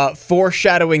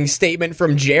 foreshadowing statement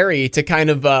from Jerry to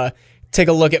kind of, take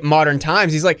a look at modern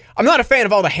times. He's like, I'm not a fan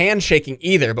of all the handshaking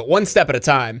either, but one step at a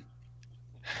time.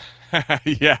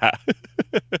 Yeah.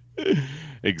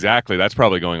 Exactly. That's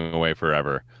probably going away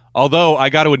forever. Although I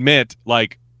got to admit,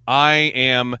 I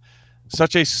am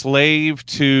such a slave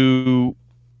to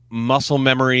muscle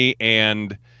memory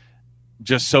and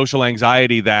just social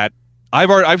anxiety that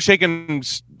I've shaken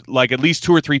at least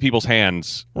 2 or 3 people's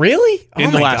hands. Really?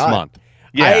 In the last month.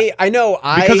 Yeah. I know.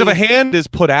 Because if a hand is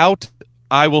put out,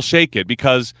 I will shake it,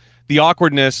 because the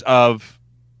awkwardness of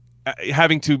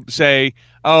having to say,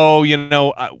 oh,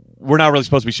 we're not really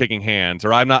supposed to be shaking hands,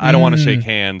 or I don't want to shake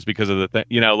hands because of the thing,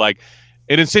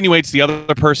 it insinuates the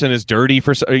other person is dirty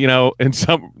for, in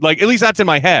some, at least that's in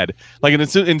my head.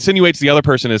 It insinuates the other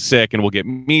person is sick and will get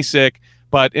me sick.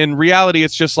 But in reality,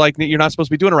 it's just you're not supposed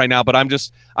to be doing it right now, but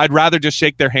I'd rather just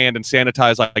shake their hand and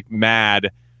sanitize like mad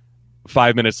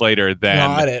 5 minutes later than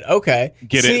got it. Okay.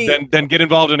 Then get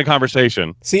involved in a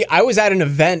conversation. See, I was at an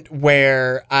event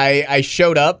where I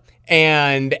showed up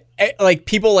and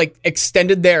people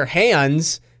extended their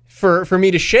hands for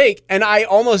me to shake, and I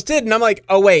almost did, and I'm like,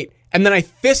 oh wait, and then I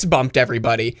fist bumped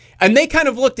everybody, and they kind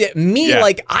of looked at me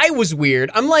like I was weird.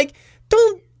 I'm like,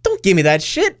 don't give me that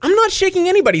shit. I'm not shaking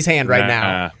anybody's hand right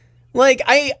now. I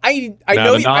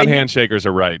know the non-handshakers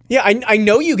are right. Yeah, I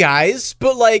know you guys,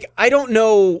 but I don't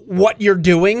know what you're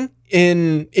doing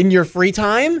in your free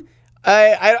time.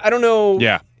 I don't know.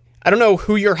 Yeah. I don't know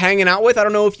who you're hanging out with. I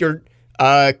don't know if you're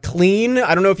clean.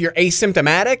 I don't know if you're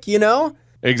asymptomatic,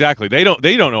 Exactly. They don't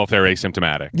know if they're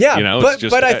asymptomatic. Yeah. It's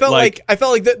just, but I felt like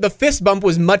the fist bump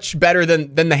was much better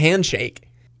than the handshake.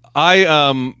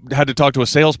 I had to talk to a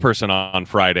salesperson on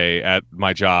Friday at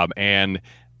my job, and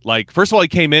first of all, he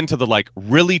came into the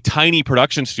really tiny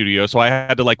production studio, so I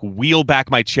had to wheel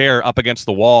back my chair up against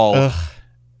the wall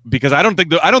because I don't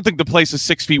think the place is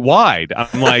 6 feet wide.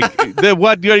 I'm like,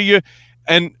 what are you?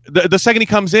 And the second he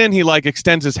comes in, he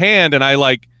extends his hand, and I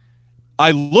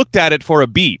looked at it for a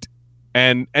beat,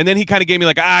 and then he kind of gave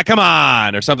me come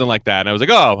on, or something like that, and I was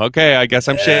like, oh, okay, I guess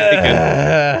I'm shaking.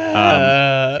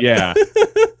 Yeah,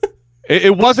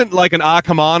 it wasn't an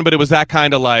come on, but it was that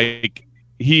kind of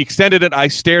he extended it. I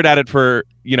stared at it for,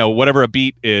 whatever a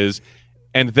beat is.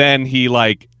 And then he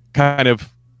kind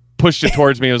of pushed it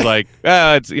towards me. It was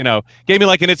it's, gave me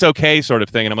an it's okay sort of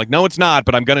thing. And I'm like, no, it's not,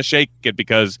 but I'm going to shake it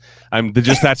because I'm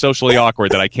just that socially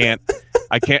awkward that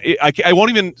I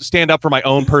won't even stand up for my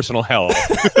own personal health.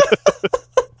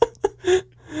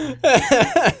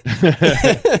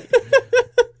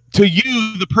 To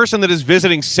you, the person that is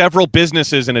visiting several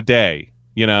businesses in a day.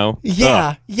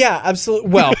 Yeah, absolutely.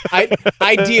 Well,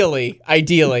 ideally,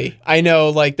 I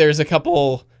know there's a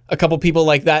couple people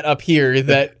like that up here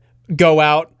that go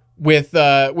out with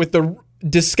the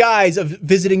disguise of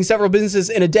visiting several businesses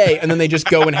in a day, and then they just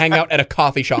go and hang out at a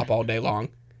coffee shop all day long.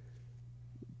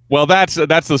 Well, that's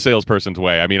the salesperson's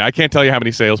way. I mean, I can't tell you how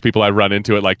many salespeople I run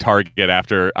into at Target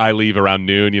after I leave around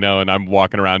noon, and I'm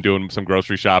walking around doing some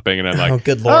grocery shopping, and I'm like, oh,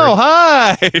 good Lord. Oh,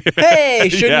 hi. Hey,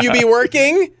 shouldn't you be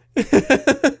working?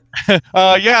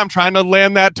 Yeah, I'm trying to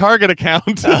land that Target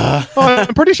account.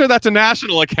 I'm pretty sure that's a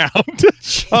national account.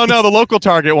 Oh no, the local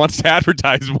Target wants to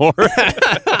advertise more.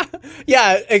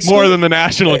 Yeah, more than the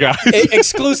national guys.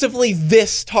 Exclusively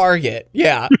this Target.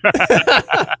 Yeah.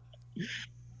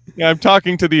 Yeah, I'm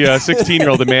talking to the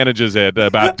 16-year-old that manages it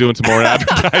about doing some more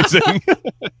advertising.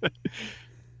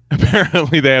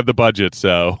 Apparently, they have the budget,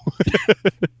 so.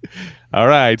 All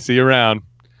right, see you around.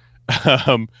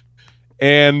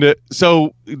 And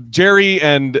so Jerry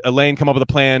and Elaine come up with a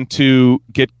plan to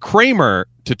get Kramer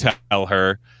to tell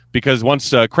her, because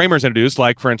once Kramer's introduced,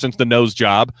 like, for instance, the nose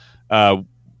job,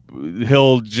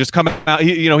 he'll just come out,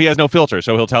 he has no filter.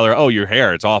 So he'll tell her, oh, your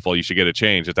hair, it's awful. You should get it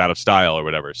changed. It's out of style or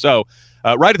whatever. So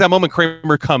right at that moment,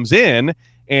 Kramer comes in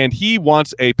and he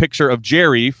wants a picture of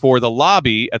Jerry for the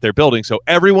lobby at their building. So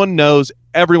everyone knows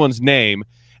everyone's name.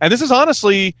 And this is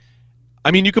honestly,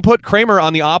 I mean, you could put Kramer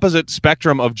on the opposite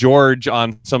spectrum of George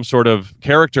on some sort of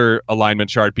character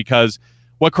alignment chart, because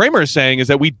what Kramer is saying is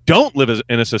that we don't live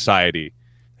in a society.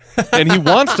 And he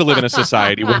wants to live in a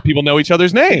society where people know each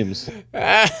other's names.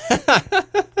 That's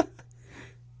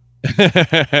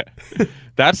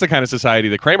the kind of society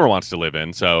that Kramer wants to live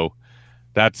in. So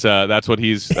that's what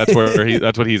he's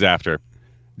after.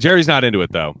 Jerry's not into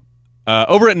it though.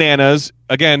 Over at Nana's,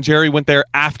 again, Jerry went there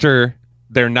after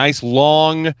their nice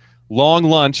long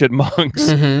lunch at Monk's,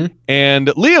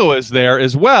 and Leo is there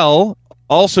as well,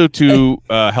 also to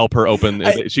help her open.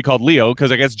 She called Leo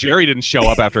because I guess Jerry didn't show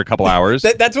up after a couple hours.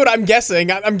 That's what I'm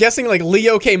guessing. I'm guessing like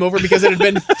Leo came over because it had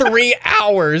been 3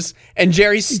 hours and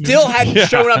Jerry still hadn't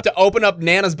shown up to open up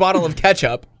Nana's bottle of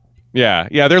ketchup.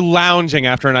 Yeah, they're lounging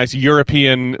after a nice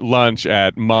European lunch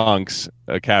at Monk's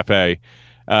cafe.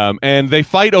 And they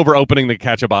fight over opening the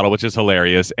ketchup bottle, which is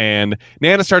hilarious. And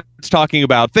Nana starts talking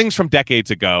about things from decades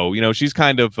ago. She's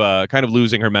kind of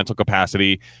losing her mental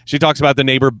capacity. She talks about their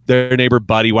neighbor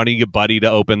Buddy. Why don't you get Buddy to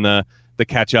open the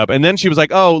ketchup? And then she was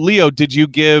like, "Oh, Leo, did you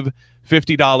give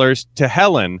 $50 to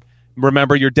Helen?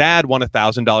 Remember, your dad won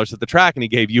 $1,000 at the track, and he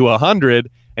gave you $100,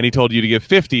 and he told you to give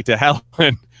 $50 to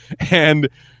Helen." And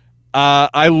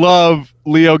I love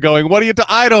Leo going, "What do you?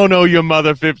 I don't owe your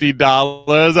mother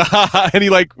 $50." And he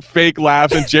like fake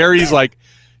laughs, and Jerry's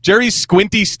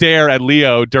squinty stare at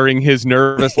Leo during his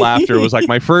nervous laughter was like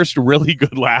my first really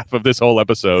good laugh of this whole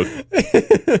episode.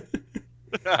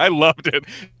 I loved it.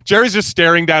 Jerry's just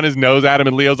staring down his nose at him,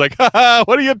 and Leo's like, "Ha,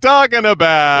 what are you talking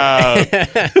about?"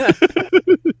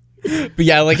 But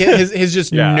yeah, like his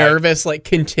just nervous, like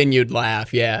continued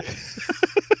laugh. Yeah.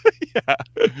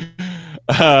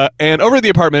 And over at the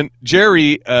apartment,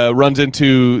 Jerry runs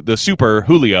into the super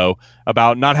Julio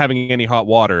about not having any hot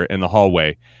water in the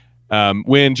hallway.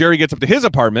 When Jerry gets up to his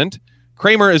apartment,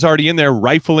 Kramer is already in there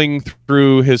rifling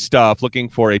through his stuff looking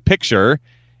for a picture.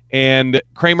 And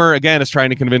Kramer, again, is trying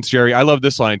to convince Jerry. I love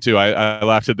this line, too. I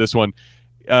laughed at this one.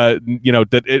 That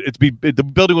the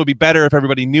building would be better if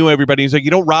everybody knew everybody. He's like,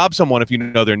 you don't rob someone if you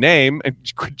know their name. And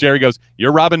Jerry goes,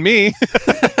 "You're robbing me."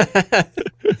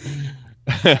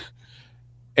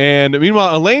 And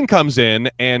meanwhile, Elaine comes in,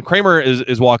 and Kramer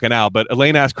is walking out. But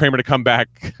Elaine asks Kramer to come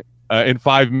back in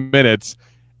 5 minutes.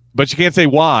 But she can't say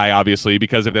why, obviously,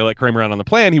 because if they let Kramer out on the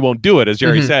plan, he won't do it. As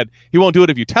Jerry said, he won't do it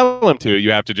if you tell him to.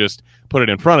 You have to just put it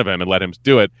in front of him and let him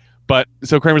do it. But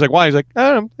so Kramer's like, "Why?" He's like,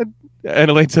 "I don't know."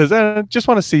 And Elaine says, "Just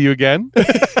want to see you again."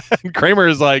 And Kramer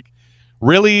is like,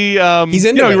 really, he's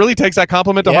into it. He really takes that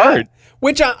compliment to heart.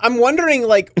 Which I'm wondering,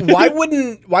 like, why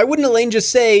wouldn't Elaine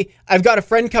just say, "I've got a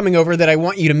friend coming over that I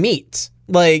want you to meet"?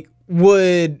 Like,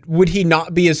 would he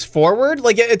not be as forward?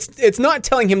 Like, it's not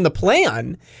telling him the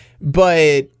plan,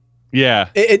 but yeah,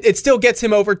 it still gets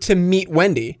him over to meet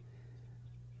Wendy.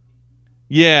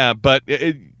 Yeah, but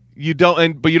you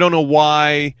don't know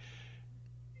why.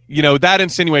 That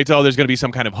insinuates, there's going to be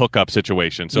some kind of hookup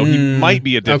situation. So he might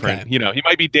be a different, he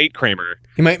might be date Kramer.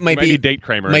 He might be date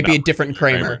Kramer. Might be a different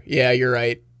Kramer. Yeah, you're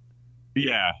right.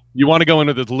 Yeah. You want to go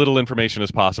into as little information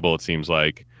as possible, it seems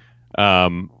like.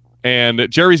 And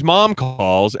Jerry's mom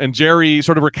calls, and Jerry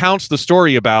sort of recounts the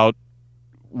story about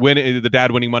the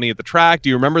dad winning money at the track. "Do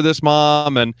you remember this,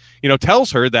 Mom?" And,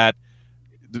 tells her that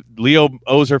Leo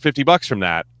owes her $50 from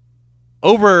that.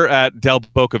 Over at Del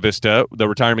Boca Vista, the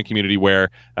retirement community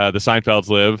where the Seinfelds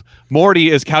live,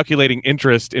 Morty is calculating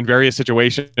interest in various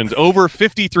situations over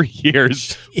 53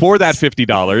 years for that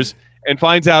 $50 and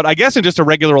finds out, I guess in just a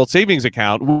regular old savings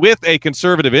account with a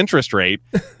conservative interest rate,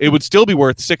 it would still be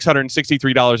worth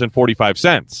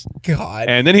 $663.45. God.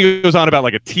 And then he goes on about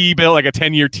like a T-bill, like a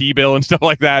 10-year T-bill and stuff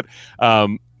like that.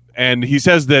 And he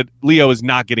says that Leo is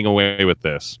not getting away with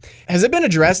this. Has it been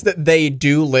addressed that they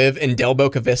do live in Del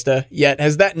Boca Vista yet?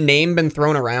 Has that name been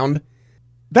thrown around?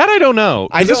 That I don't know.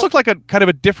 This looked like a kind of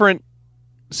a different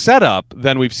setup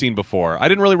than we've seen before. I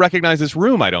didn't really recognize this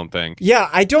room, I don't think. Yeah,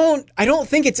 I don't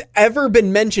think it's ever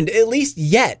been mentioned, at least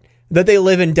yet, that they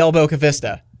live in Del Boca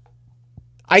Vista.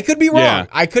 I could be wrong. Yeah.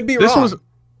 I could be wrong.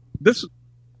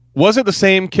 Was it the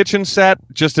same kitchen set,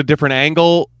 just a different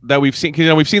angle that we've seen?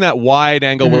 We've seen that wide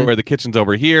angle where the kitchen's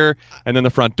over here, and then the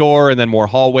front door, and then more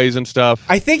hallways and stuff.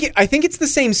 I think it's the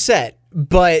same set,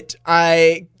 but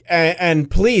and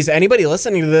please, anybody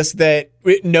listening to this that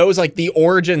knows like the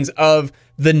origins of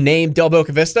the name Del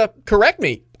Boca Vista, correct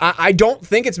me. I don't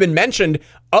think it's been mentioned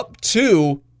up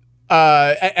to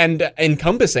and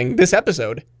encompassing this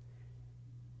episode.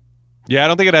 Yeah, I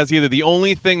don't think it has either. The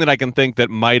only thing that I can think that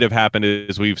might have happened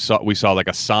is we saw like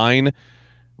a sign,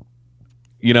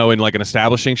 in like an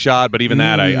establishing shot, but even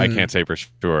that I can't say for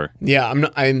sure. Yeah,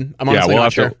 I'm honestly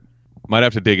not sure. Might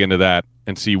have to dig into that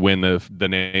and see when the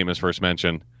name is first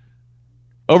mentioned.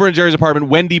 Over in Jerry's apartment,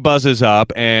 Wendy buzzes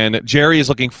up, and Jerry is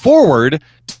looking forward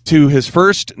to his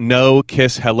first no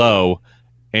kiss hello,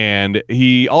 and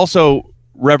he also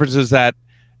references that,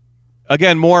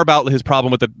 again, more about his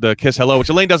problem with the kiss hello, which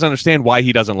Elaine doesn't understand why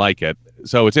he doesn't like it.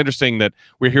 So it's interesting that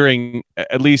we're hearing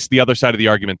at least the other side of the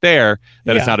argument there,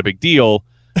 that it's not a big deal.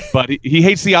 But he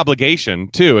hates the obligation,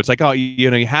 too. It's like,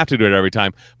 you have to do it every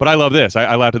time. But I love this.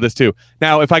 I laughed at this, too.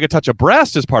 Now, if I could touch a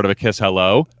breast as part of a kiss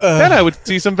hello, then I would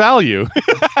see some value.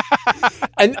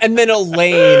 and then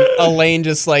Elaine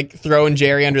just like throwing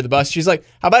Jerry under the bus. She's like,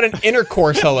 how about an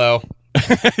intercourse hello?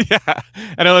 Yeah.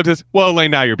 And I love this. Well,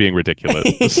 Elaine, now you're being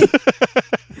ridiculous.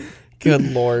 Good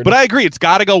Lord. But I agree. It's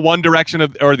got to go one direction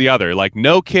or the other. Like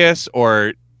no kiss,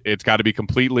 or it's got to be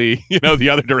completely, the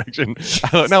other direction.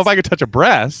 Now, if I could touch a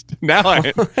breast, then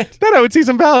I would see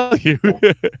some value.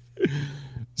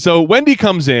 So Wendy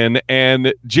comes in,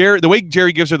 and the way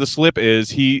Jerry gives her the slip is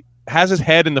he has his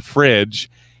head in the fridge,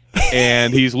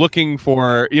 and he's looking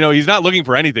for, he's not looking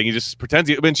for anything. He just pretends.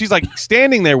 And she's like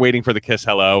standing there waiting for the kiss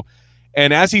hello.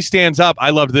 And as he stands up, I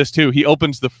loved this too. He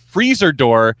opens the freezer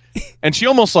door, and she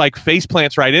almost like face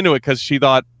plants right into it because she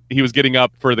thought he was getting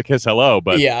up for the kiss hello,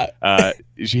 but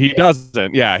he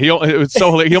doesn't. Yeah, it was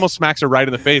so hilarious. He almost smacks her right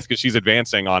in the face because she's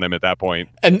advancing on him at that point.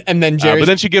 And then Jerry, but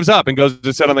then she gives up and goes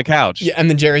to sit on the couch. Yeah, and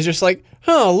then Jerry's just like,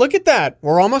 "Oh, look at that!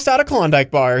 We're almost out of Klondike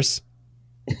bars."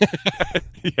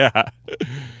 Yeah.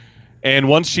 And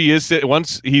once he's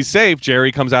safe,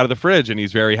 Jerry comes out of the fridge, and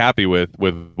he's very happy with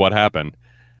what happened.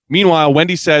 Meanwhile,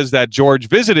 Wendy says that George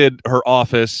visited her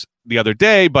office the other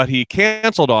day, but he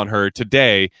canceled on her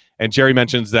today. And Jerry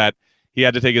mentions that he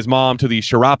had to take his mom to the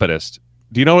chiropodist.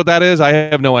 Do you know what that is? I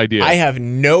have no idea. I have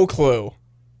no clue.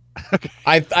 Okay.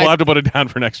 We'll have to put it down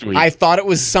for next week. I thought it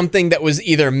was something that was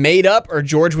either made up or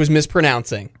George was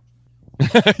mispronouncing.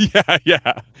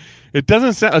 Yeah. It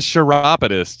doesn't sound a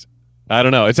chiropodist. I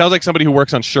don't know. It sounds like somebody who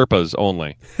works on Sherpas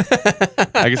only.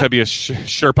 I guess that'd be a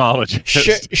Sherpologist.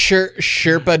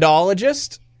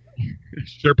 Sherpadologist?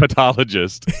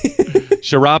 Sherpatologist.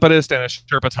 Chiropodist and a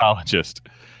Sherpatologist.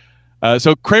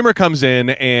 So Kramer comes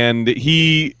in, and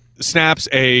he snaps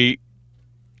a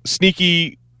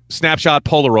sneaky snapshot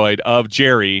Polaroid of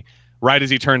Jerry right as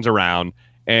he turns around.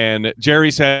 And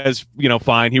Jerry says,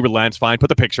 fine. He relents. Fine. Put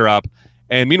the picture up.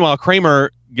 And meanwhile,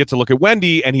 Kramer gets a look at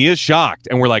Wendy, and he is shocked.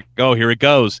 And we're like, oh, here it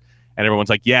goes. And everyone's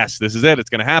like, yes, this is it. It's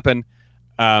going to happen.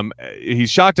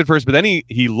 He's shocked at first, but then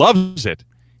he loves it.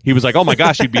 He was like, oh, my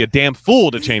gosh, you'd be a damn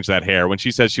fool to change that hair, when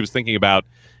she says she was thinking about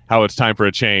how it's time for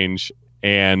a change.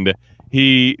 And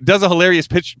he does a hilarious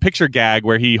picture gag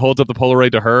where he holds up the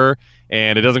Polaroid to her,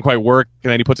 and it doesn't quite work.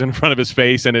 And then he puts it in front of his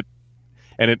face, and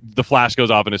the flash goes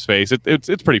off in his face.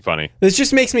 It's pretty funny. This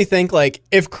just makes me think, like,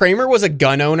 if Kramer was a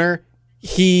gun owner,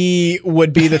 he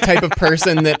would be the type of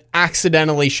person that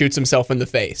accidentally shoots himself in the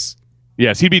face.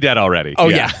 Yes, he'd be dead already. Oh,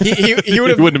 yeah. He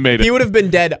wouldn't have made it. He would have been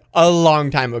dead a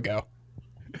long time ago.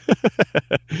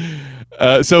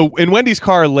 So in Wendy's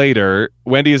car later,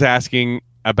 Wendy is asking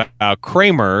about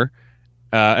Kramer,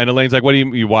 and Elaine's like, why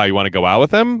you want to go out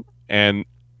with him? And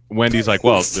Wendy's like,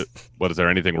 well, what, is there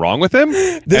anything wrong with him?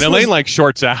 And Elaine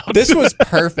shorts out. This was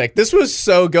perfect. This was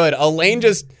so good. Elaine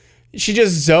just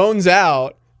zones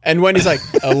out. And Wendy's like,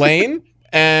 Elaine?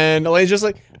 And Elaine's just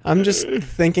like, I'm just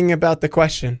thinking about the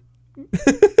question.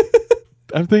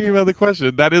 I'm thinking about the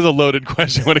question. That is a loaded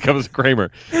question when it comes to Kramer.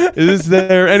 Is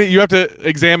there any... You have to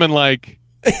examine,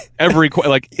 every...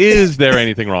 is there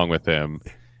anything wrong with him?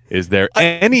 Is there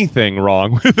anything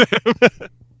wrong with him?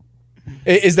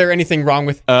 Is there anything wrong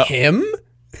with him?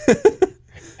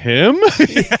 Him?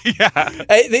 Yeah.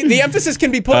 The emphasis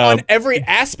can be put on every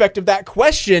aspect of that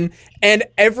question, and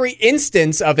every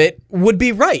instance of it would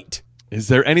be right. Is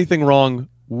there anything wrong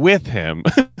with him?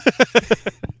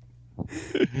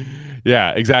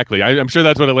 Yeah, exactly. I'm sure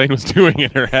that's what Elaine was doing in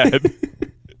her head.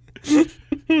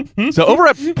 So over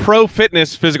at Pro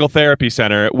Fitness Physical Therapy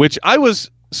Center, which I was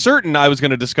certain I was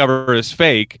going to discover is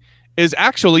fake, is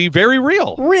actually very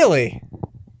real. Really?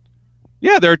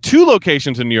 Yeah, there are 2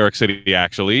 locations in New York City,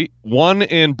 actually. One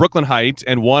in Brooklyn Heights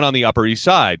and one on the Upper East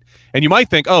Side. And you might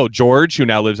think, oh, George, who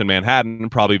now lives in Manhattan,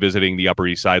 probably visiting the Upper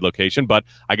East Side location. But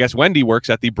I guess Wendy works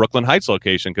at the Brooklyn Heights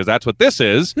location because that's what this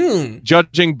is.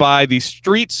 Judging by the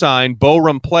street sign,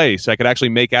 Borum Place, I could actually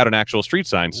make out an actual street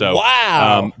sign. So,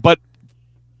 wow. But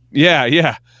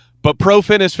yeah. But Pro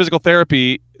Fitness Physical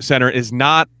Therapy Center is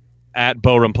not at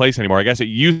Borum Place anymore. I guess it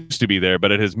used to be there,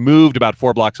 but it has moved about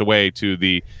 4 blocks away to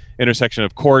the intersection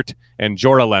of Court and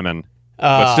Jora Lemon,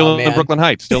 but still in Brooklyn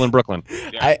Heights, still in Brooklyn.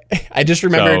 Yeah. I just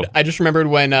remembered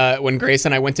when Grace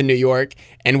and I went to New York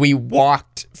and we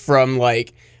walked from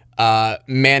like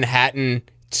Manhattan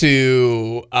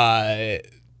to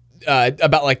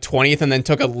about like 20th and then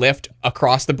took a lift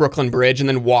across the Brooklyn Bridge and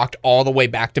then walked all the way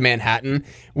back to Manhattan.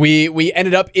 We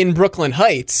ended up in Brooklyn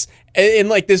Heights in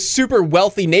like this super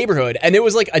wealthy neighborhood, and it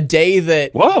was like a day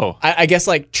that I guess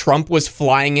like Trump was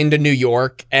flying into New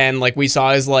York, and like we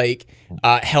saw his like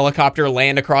helicopter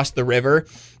land across the river,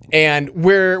 and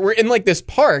we're in like this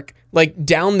park like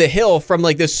down the hill from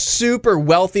like this super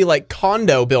wealthy like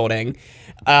condo building,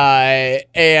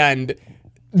 and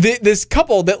this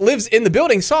couple that lives in the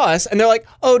building saw us, and they're like,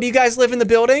 "Oh, do you guys live in the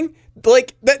building?"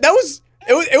 Like that was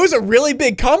it was a really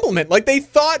big compliment. Like they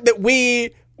thought that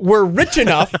we were rich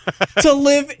enough to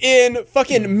live in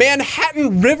fucking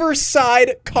Manhattan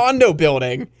Riverside condo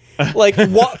building, like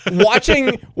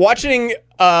watching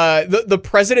the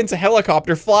president's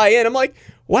helicopter fly in. I'm like,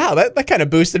 wow, that kind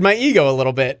of boosted my ego a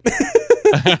little bit.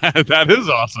 That is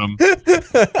awesome.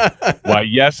 Why,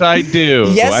 yes, I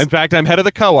do. Yes. In fact, I'm head of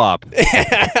the co-op.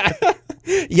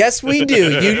 Yes, we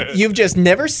do. You've just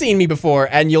never seen me before,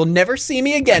 and you'll never see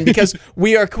me again because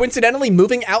we are coincidentally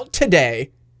moving out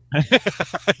today.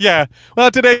 Yeah.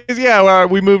 Well, today's,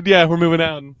 we moved. Yeah, we're moving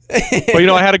out.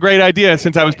 Well, I had a great idea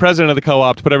since I was president of the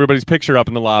co-op to put everybody's picture up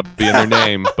in the lobby and their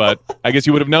name. But I guess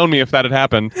you would have known me if that had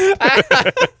happened.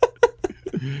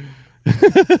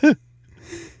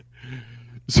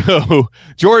 So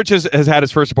George has had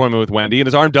his first appointment with Wendy, and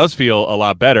his arm does feel a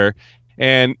lot better.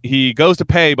 And he goes to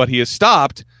pay, but he is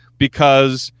stopped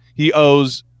because he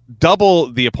owes double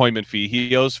the appointment fee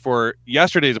he owes for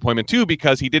yesterday's appointment too,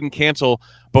 because he didn't cancel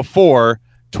before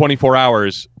 24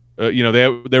 hours. They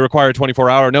require a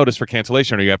 24-hour notice for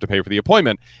cancellation, or you have to pay for the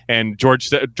appointment. And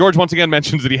George once again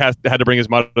mentions that he had to bring his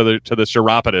mother to the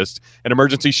chiropodist, an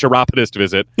emergency chiropodist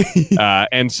visit,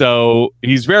 and so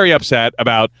he's very upset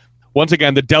about. Once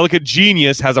again, the delicate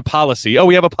genius has a policy. Oh,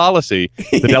 we have a policy.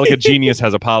 The delicate genius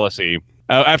has a policy.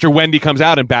 After Wendy comes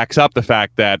out and backs up the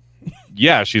fact that,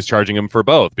 yeah, she's charging him for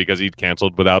both because he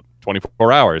canceled without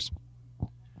 24 hours,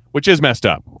 which is messed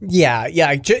up. Yeah.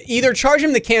 Either charge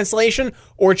him the cancellation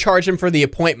or charge him for the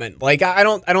appointment. Like I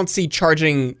don't see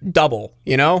charging double.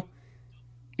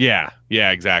 Yeah,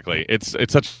 exactly. It's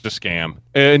such a scam.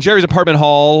 In Jerry's apartment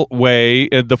hallway,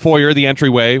 the foyer, the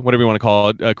entryway, whatever you want to call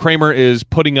it, Kramer is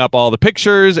putting up all the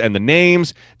pictures and the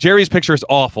names. Jerry's picture is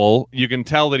awful. You can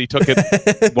tell that he took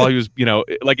it while he was,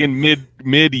 like in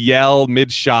mid yell,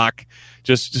 mid shock,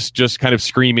 just kind of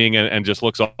screaming and just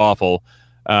looks awful.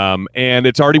 And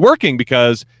it's already working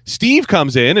because Steve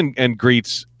comes in and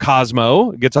greets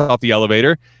Cosmo, gets off the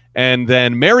elevator, and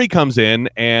then Mary comes in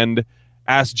and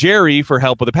asks Jerry for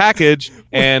help with a package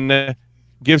and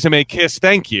gives him a kiss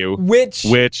thank you,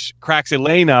 which cracks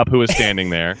Elaine up, who is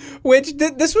standing there.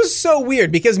 This was so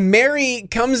weird because Mary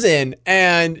comes in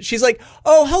and she's like,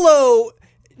 "Oh, hello,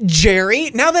 Jerry.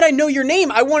 Now that I know your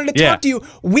name, I wanted to talk to you.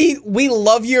 We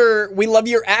love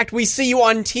your act. We see you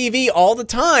on TV all the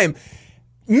time."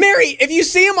 Mary, if you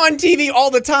see him on TV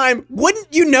all the time, wouldn't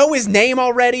you know his name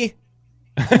already?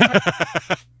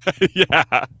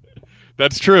 Yeah,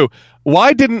 that's true.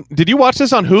 Did you watch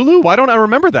this on Hulu? Why don't I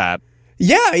remember that?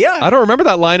 Yeah. I don't remember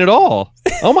that line at all.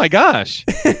 Oh my gosh.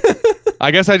 I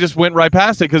guess I just went right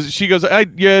past it because she goes,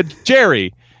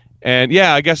 Jerry. And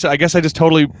yeah, I guess I just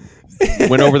totally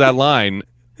went over that line.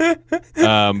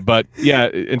 But yeah,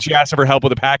 and she asked him for help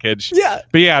with a package. Yeah.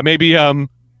 But yeah, maybe, I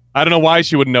don't know why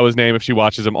she wouldn't know his name if she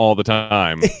watches him all the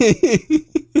time.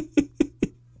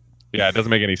 Yeah, it doesn't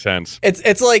make any sense.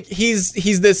 It's like he's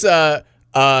this,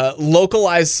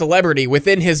 localized celebrity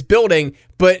within his building,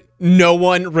 but no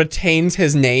one retains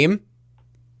his name.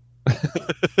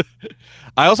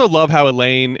 I also love how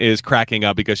Elaine is cracking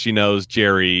up because she knows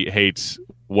Jerry hates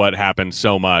what happened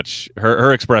so much.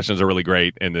 Her expressions are really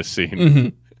great in this scene. Mm-hmm.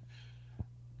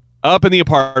 Up in the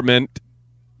apartment,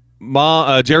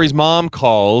 Jerry's mom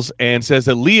calls and says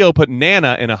that Leo put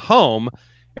Nana in a home,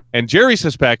 and Jerry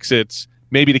suspects it's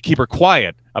maybe to keep her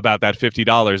quiet about that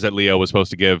 $50 that Leo was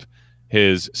supposed to give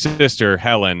his sister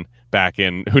Helen back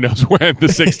in who knows when, the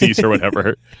 60s or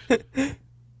whatever.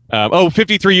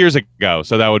 53 years ago.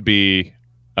 So that would be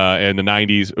in the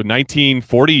 90s,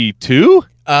 1942.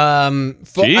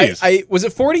 I was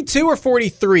it 42 or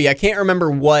 43? I can't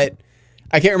remember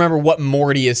what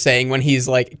Morty is saying when he's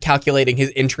like calculating his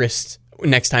interest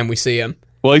next time we see him.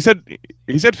 Well, he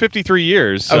said 53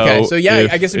 years. So okay, so yeah,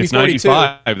 I guess it'd be 42.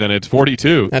 95, then it's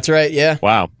 42. That's right. Yeah.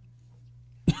 Wow.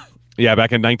 Yeah,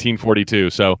 back in 1942.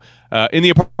 So in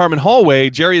the apartment hallway,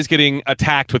 Jerry is getting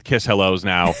attacked with kiss hellos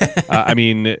now. I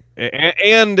mean,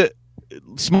 and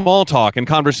small talk and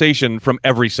conversation from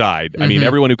every side. I mean,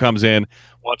 everyone who comes in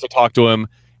wants to talk to him,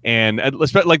 and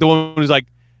like the woman who's like,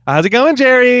 "How's it going,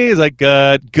 Jerry?" He's like,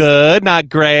 "Good, not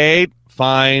great,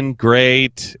 fine,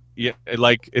 great." Yeah,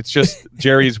 like it's just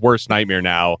Jerry's worst nightmare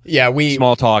now. Yeah,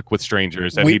 small talk with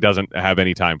strangers that he doesn't have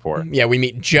any time for. Yeah, we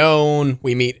meet Joan,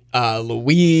 we meet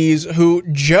Louise, who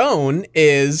Joan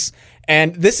is,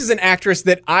 and this is an actress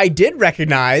that I did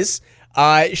recognize.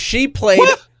 She played,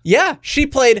 what? Yeah, she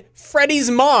played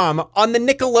Freddie's mom on the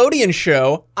Nickelodeon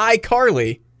show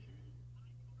iCarly.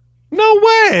 No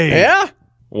way. Yeah.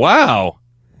 Wow.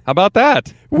 How about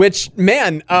that? Which,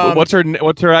 man, what's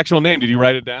her actual name? Did you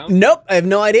write it down? Nope, I have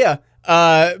no idea.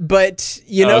 But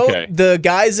you know, the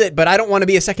guys that But I Don't Want to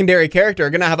Be a Secondary Character are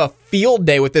gonna have a field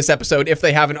day with this episode if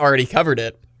they haven't already covered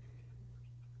it.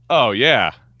 Oh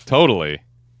yeah, totally.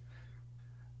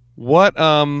 What?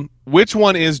 Which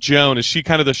one is Joan? Is she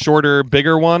kind of the shorter,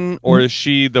 bigger one, or is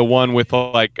she the one with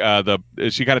like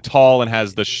Is she kind of tall and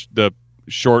has the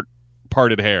short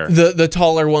parted hair? The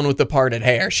taller one with the parted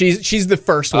hair. She's the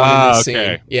first one in this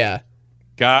scene. Yeah.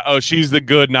 She's the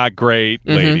good, not great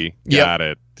lady. Got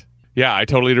it. Yeah, I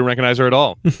totally didn't recognize her at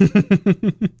all.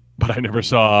 But I never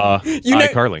saw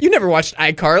iCarly. You never watched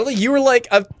iCarly? You were like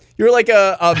a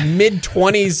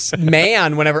mid-20s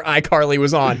man whenever iCarly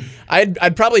was on.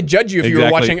 I'd probably judge you if you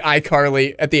were watching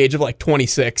iCarly at the age of like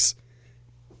 26.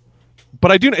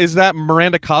 But I do. Is that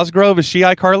Miranda Cosgrove? Is she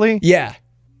iCarly? Yeah.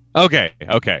 Okay.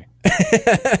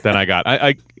 Then I got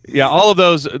all of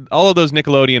those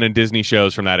Nickelodeon and Disney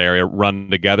shows from that area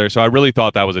run together. So I really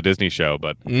thought that was a Disney show,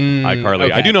 but iCarly.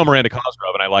 Okay. I do know Miranda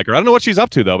Cosgrove and I like her. I don't know what she's up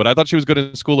to though, but I thought she was good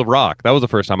in School of Rock. That was the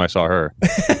first time I saw her.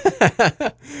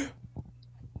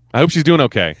 I hope she's doing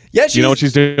okay. Yeah, you know what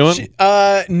she's doing?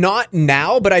 Not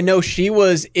now, but I know she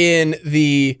was in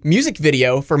the music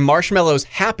video for Marshmello's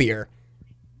Happier.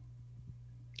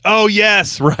 Oh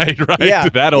yes, right. Yeah,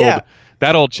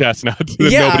 that old chestnut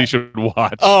that nobody should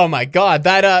watch. Oh my god,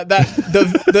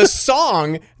 the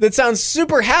song that sounds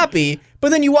super happy, but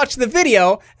then you watch the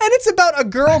video and it's about a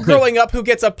girl growing up who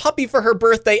gets a puppy for her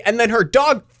birthday and then her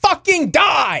dog fucking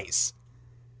dies.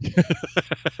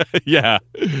 Yeah.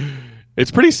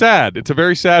 It's pretty sad. It's a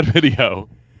very sad video.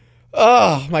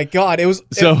 Oh my god, it was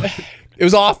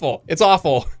awful. It's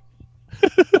awful.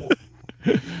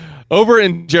 Over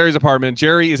in Jerry's apartment,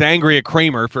 Jerry is angry at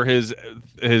Kramer for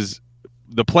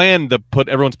the plan to put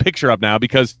everyone's picture up now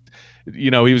because, you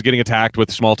know, he was getting attacked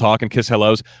with small talk and kiss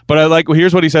hellos. But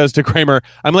here's what he says to Kramer.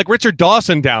 I'm like Richard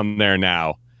Dawson down there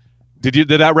now. Did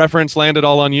that reference land at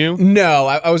all on you? No,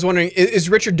 I was wondering, is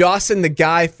Richard Dawson the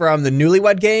guy from the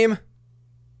Newlywed Game?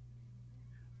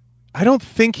 I don't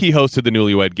think he hosted the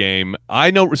Newlywed Game.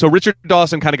 I know. So Richard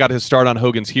Dawson kind of got his start on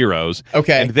Hogan's Heroes.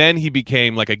 Okay. And then he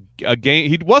became like a game.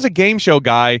 He was a game show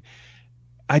guy.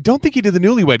 I don't think he did the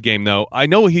Newlywed Game, though. I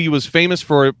know he was famous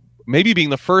for maybe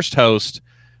being the first host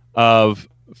of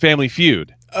Family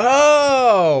Feud.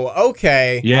 Oh,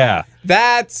 okay. Yeah.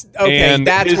 That's okay. And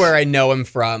that's where I know him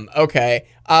from. Okay.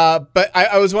 But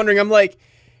I was wondering, I'm like,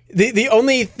 the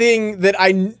only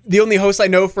host I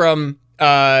know from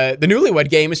the Newlywed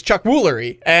Game is Chuck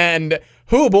Woolery. And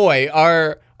oh boy,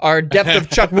 our depth of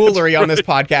Chuck Woolery on this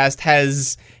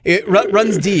podcast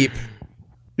runs deep.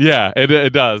 Yeah,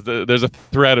 it does. There's a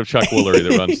thread of Chuck Woolery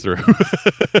that runs through.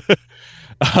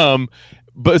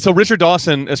 But so Richard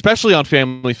Dawson, especially on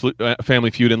Family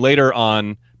Feud and later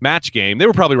on Match Game, they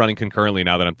were probably running concurrently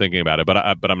now that I'm thinking about it, but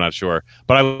I'm not sure.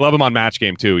 But I love him on Match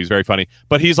Game too. He's very funny.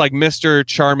 But he's like Mr.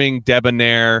 Charming,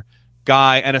 debonair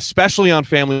guy, and especially on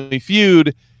Family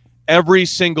Feud, every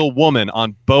single woman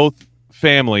on both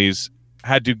families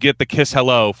had to get the kiss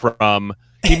hello from.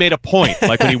 He made a point,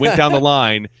 like when he went down the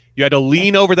line, you had to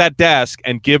lean over that desk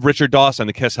and give Richard Dawson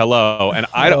the kiss hello. And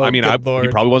he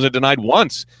probably wasn't denied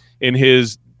once in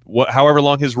his however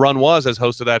long his run was as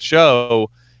host of that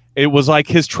show. It was like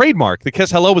his trademark. The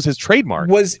kiss hello was his trademark.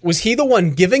 Was he the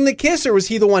one giving the kiss, or was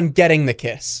he the one getting the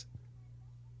kiss?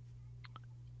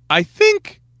 I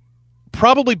think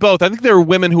probably both. I think there were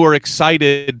women who were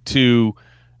excited to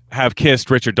have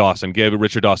kissed Richard Dawson, give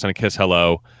Richard Dawson a kiss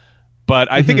hello. But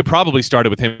I think it probably started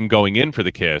with him going in for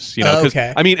the kiss, you know.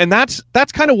 Okay. I mean, and that's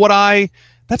kind of what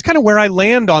that's kind of where I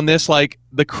land on this, like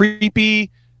the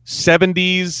creepy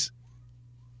 70s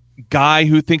guy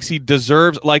who thinks he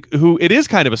deserves, like, who it is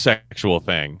kind of a sexual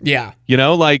thing. Yeah. You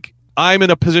know, like, I'm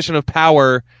in a position of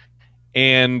power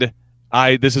and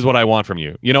this is what I want from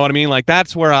you. You know what I mean? Like,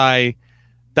 that's where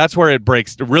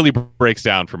it really breaks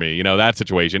down for me, you know, that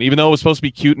situation. Even though it was supposed to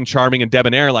be cute and charming and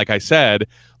debonair, like I said,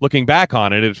 looking back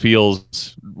on it, it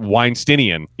feels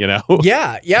Weinsteinian, you know?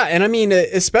 Yeah, yeah. And I mean,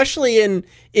 especially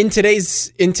in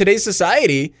today's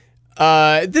society,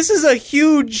 this is a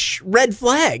huge red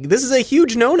flag. This is a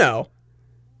huge no-no.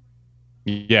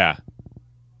 Yeah.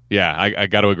 Yeah, I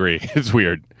got to agree. It's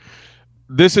weird.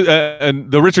 This is and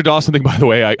the Richard Dawson thing, by the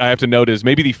way, I have to note is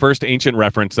maybe the first Ancient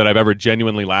reference that I've ever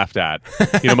genuinely laughed at.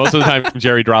 You know, most of the time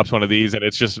Jerry drops one of these and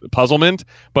it's just puzzlement.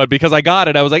 But because I got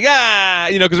it, I was like, yeah,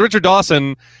 you know, because Richard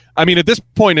Dawson, I mean, at this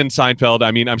point in Seinfeld,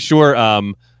 I mean, I'm sure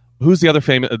who's the other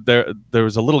famous? There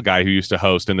was a little guy who used to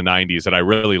host in the 90s that I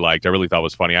really liked. I really thought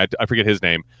was funny. I forget his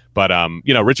name, but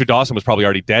you know, Richard Dawson was probably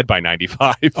already dead by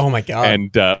 95. Oh my god!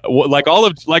 And like all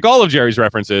of Jerry's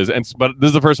references, but this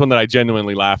is the first one that I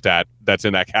genuinely laughed at. That's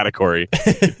in that category.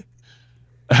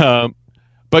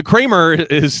 But Kramer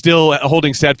is still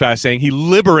holding steadfast, saying he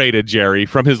liberated Jerry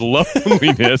from his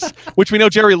loneliness, which we know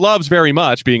Jerry loves very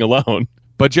much, being alone.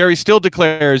 But Jerry still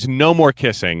declares no more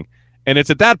kissing. And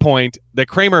it's at that point that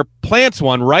Kramer plants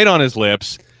one right on his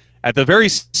lips. At the very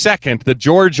second that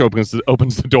George opens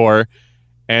the door,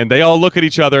 and they all look at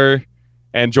each other,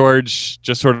 and George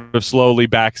just sort of slowly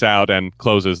backs out and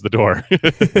closes the door.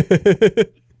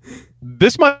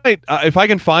 This might, if I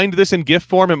can find this in GIF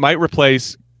form, it might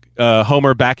replace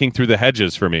Homer backing through the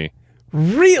hedges for me.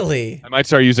 Really? I might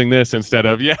start using this instead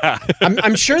of, yeah.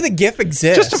 I'm sure the GIF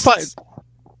exists. Just to find...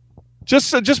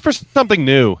 Just for something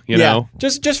new, you know?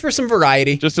 Just for some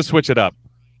variety. Just to switch it up.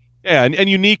 Yeah, and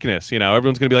uniqueness, you know?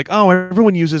 Everyone's going to be like, oh,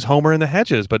 everyone uses Homer in the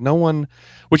hedges, but no one...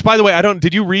 Which, by the way,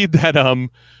 did you read that, I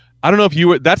don't know if you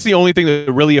were... That's the only thing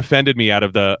that really offended me out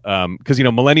of the... Because, you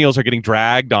know, millennials are getting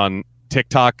dragged on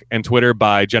TikTok and Twitter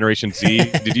by Generation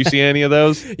Z. Did you see any of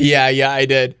those? Yeah, I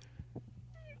did.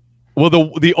 Well,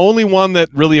 the only one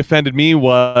that really offended me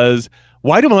was,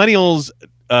 why do millennials,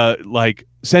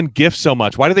 send GIFs so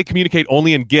much? Why do they communicate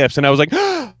only in GIFs? And I was like,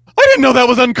 I didn't know that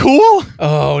was uncool.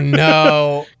 Oh,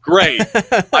 no. Great.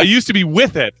 I used to be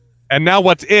with it. And now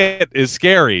what's it is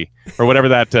scary, or whatever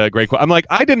that great quote. I'm like,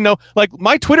 I didn't know. Like,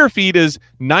 my Twitter feed is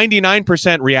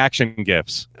 99% reaction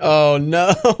GIFs. Oh,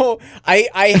 no.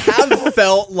 I have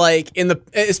felt like,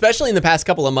 especially in the past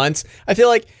couple of months, I feel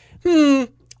like, I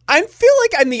feel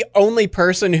like I'm the only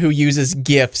person who uses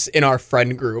GIFs in our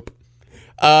friend group.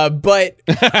 But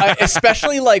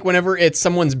especially like whenever it's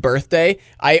someone's birthday,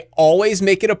 I always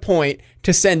make it a point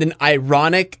to send an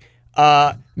ironic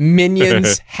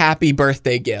Minions happy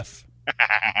birthday GIF.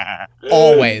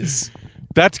 Always.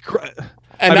 That's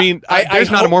I mean, there's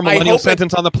not a more millennial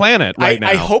sentence on the planet right now.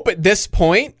 I hope at this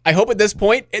point,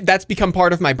 that's become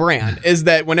part of my brand, is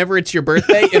that whenever it's your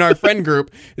birthday in our friend group,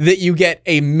 that you get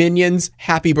a Minions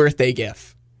happy birthday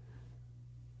GIF.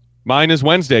 Mine is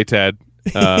Wednesday, Ted.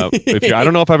 I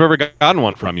don't know if I've ever gotten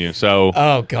one from you, so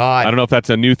oh god, I don't know if that's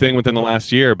a new thing within the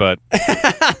last year, but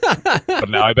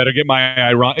now I better get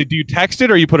my do you text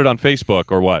it or you put it on Facebook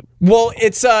or what? Well,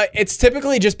 it's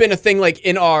typically just been a thing like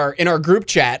in our group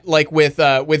chat, like with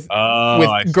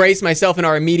Grace, myself, and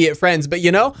our immediate friends. But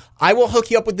you know, I will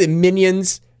hook you up with the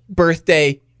Minions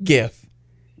birthday GIF.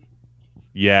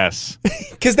 Yes,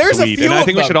 because there's Sweet. a few. And I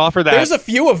think we should offer that. There's a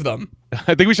few of them.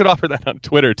 I think we should offer that on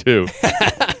Twitter too.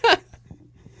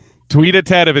 Tweet at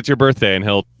Ted if it's your birthday, and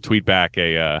he'll tweet back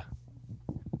add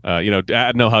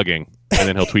no hugging, and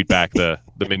then he'll tweet back the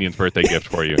Minions birthday gift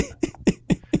for you.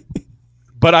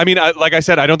 But I mean, like I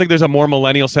said, I don't think there's a more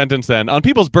millennial sentence than, on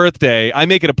people's birthday, I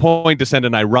make it a point to send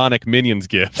an ironic Minions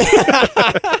gift.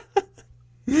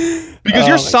 Because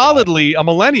you're solidly a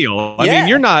millennial. I mean,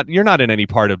 you're not in any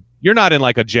part of, you're not in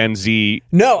like a Gen Z.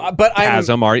 No, but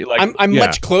chasm, are you? Like, I'm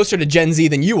much closer to Gen Z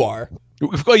than you are.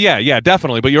 Well, yeah,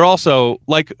 definitely. But you're also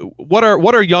like, what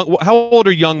are young? How old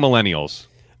are young millennials?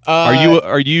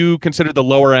 Are you considered the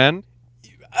lower end?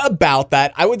 About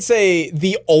that, I would say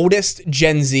the oldest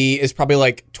Gen Z is probably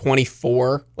like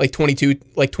 24, like 22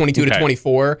 to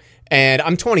 24, and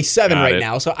I'm 27 right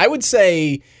now. So I would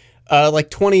say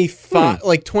like 25,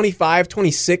 like 25,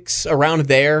 26, around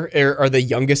there are the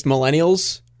youngest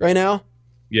millennials right now.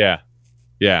 Yeah.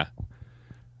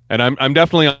 And I'm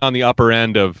definitely on the upper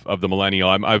end of the millennial.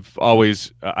 I've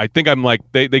always, I think I'm like,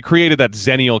 they created that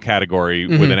Zennial category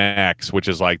with an X, which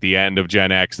is like the end of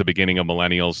Gen X, the beginning of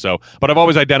millennials. So, but I've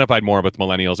always identified more with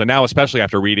millennials. And now, especially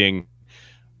after reading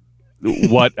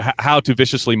how to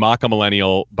viciously mock a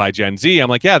millennial by Gen Z. I'm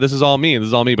like, yeah, this is all me. This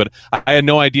is all me. But I had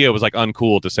no idea it was like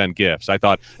uncool to send GIFs. I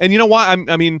thought, and you know why?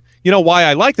 Why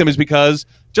I like them is because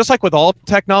just like with all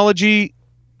technology,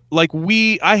 like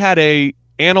I had a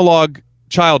analog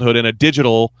childhood and a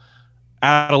digital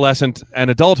adolescent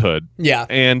and adulthood. Yeah.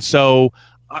 And so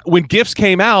when GIFs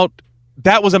came out,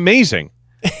 that was amazing.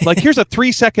 Like, here's a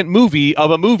 3-second movie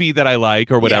of a movie that I like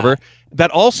or whatever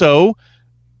that also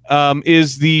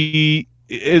it's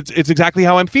exactly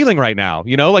how I'm feeling right now.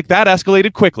 You know, like that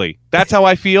escalated quickly. That's how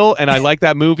I feel. And I like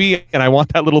that movie. And I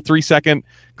want that little 3-second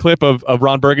clip of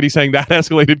Ron Burgundy saying that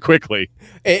escalated quickly.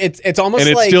 It's almost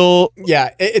and it's like, still,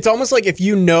 it's almost like if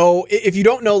you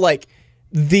don't know, like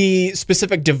the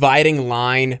specific dividing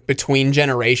line between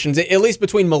generations, at least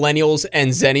between millennials and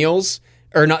zennials,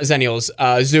 or not zennials,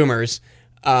 Zoomers.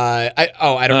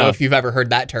 I don't know if you've ever heard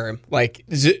that term. Like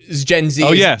Gen Z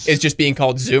is just being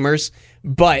called Zoomers,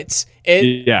 but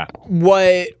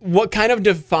what kind of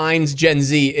defines Gen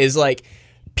Z is like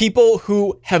people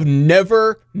who have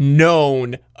never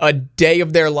known a day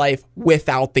of their life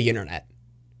without the internet.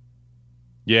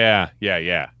 Yeah.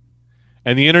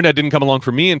 And the internet didn't come along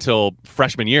for me until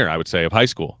freshman year, I would say, of high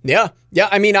school. Yeah.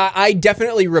 I mean, I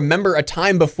definitely remember a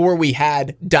time before we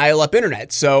had dial-up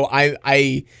internet, so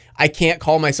I can't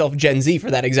call myself Gen Z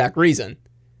for that exact reason.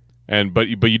 But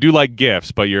you do like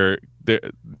GIFs, but you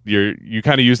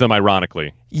kind of use them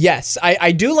ironically. Yes,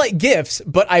 I do like GIFs,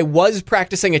 but I was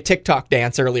practicing a TikTok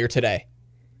dance earlier today.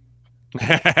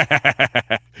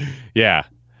 Yeah.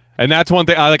 And that's one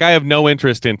thing. I have no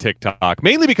interest in TikTok,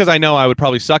 mainly because I know I would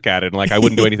probably suck at it, and like I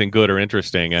wouldn't do anything good or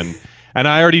interesting. And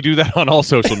I already do that on all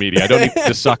social media. I don't need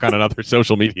to suck on another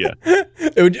social media.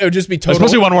 It would just be total,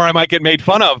 especially one where I might get made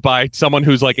fun of by someone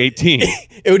who's like 18.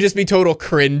 It would just be total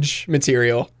cringe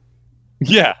material.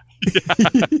 Yeah.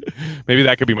 Maybe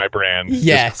that could be my brand.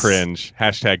 Yes. Just cringe.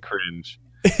 #cringe.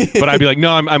 But I'd be like,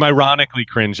 no, I'm ironically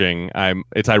cringing.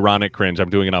 It's ironic cringe. I'm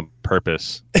doing it on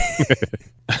purpose.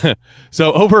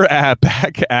 So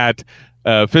back at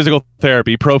physical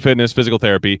therapy, Pro Fitness Physical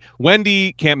Therapy,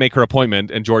 Wendy can't make her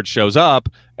appointment, and George shows up,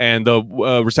 and the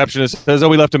receptionist says, "Oh,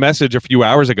 we left a message a few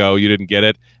hours ago. You didn't get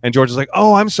it." And George is like,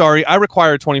 "Oh, I'm sorry. I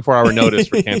require a 24-hour notice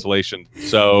for cancellation.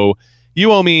 So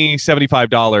you owe me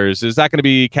 $75. Is that going to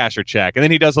be cash or check?" And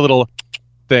then he does a little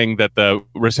thing that the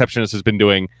receptionist has been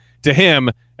doing to him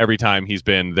every time he's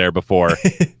been there before.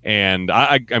 And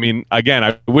I mean, again,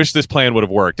 I wish this plan would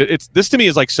have worked. This to me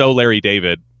is like so Larry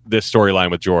David, this storyline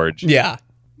with George. Yeah.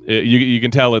 You can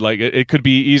tell it could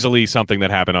be easily something that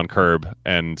happened on Curb.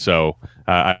 And so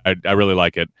I really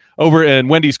like it. Over in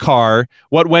Wendy's car,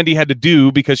 what Wendy had to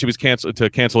do because she was to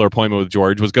cancel her appointment with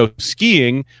George was go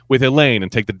skiing with Elaine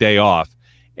and take the day off.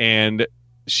 And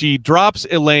she drops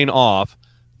Elaine off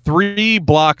 3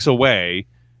 blocks away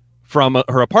from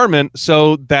her apartment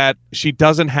so that she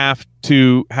doesn't have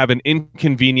to have an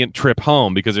inconvenient trip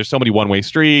home because there's so many one-way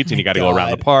streets and you got to go around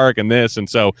the park and this. And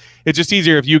so it's just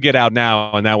easier if you get out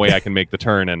now, and that way I can make the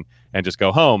turn and just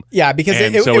go home. Yeah, because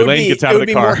it would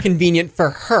be more convenient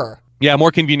for her. Yeah,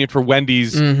 more convenient for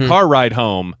Wendy's car ride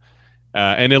home.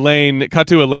 And cut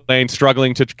to Elaine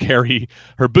struggling to carry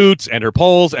her boots and her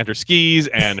poles and her skis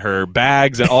and her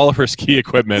bags and all of her ski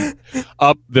equipment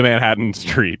up the Manhattan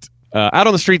street. Out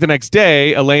on the street the next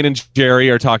day, Elaine and Jerry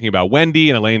are talking about Wendy,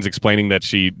 and Elaine's explaining that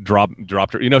she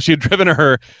dropped her. You know, she had driven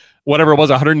her, whatever it was,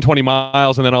 120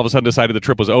 miles, and then all of a sudden decided the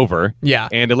trip was over. Yeah.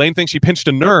 And Elaine thinks she pinched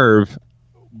a nerve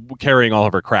carrying all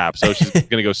of her crap, so she's going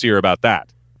to go see her about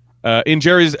that. In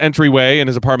Jerry's entryway, in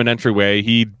his apartment entryway,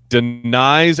 he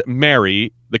denies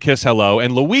Mary the kiss hello,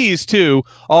 and Louise, too,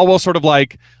 all while sort of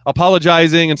like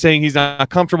apologizing and saying he's not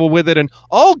comfortable with it, and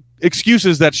all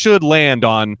excuses that should land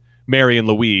on Mary and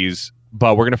Louise,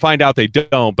 but we're going to find out they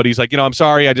don't. But he's like, I'm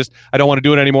sorry, I don't want to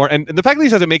do it anymore. And the fact that he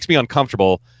says it makes me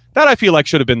uncomfortable, that I feel like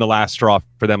should have been the last straw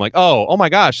for them. Like, oh my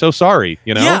gosh, so sorry,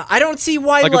 Yeah, I don't see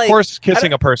why, of course,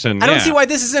 kissing a person. I don't see why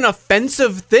this is an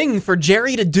offensive thing for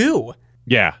Jerry to do.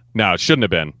 Yeah, no, it shouldn't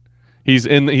have been. He's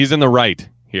in the right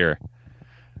here.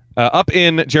 Up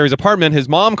in Jerry's apartment, his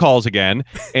mom calls again,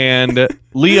 and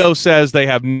Leo says they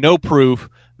have no proof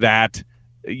that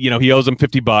he owes him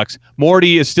 $50.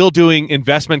 Morty is still doing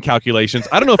investment calculations.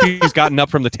 I don't know if he's gotten up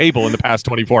from the table in the past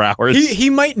 24 hours. He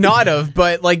might not have,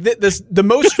 but like the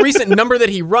most recent number that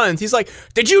he runs, he's like,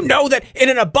 did you know that in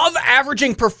an above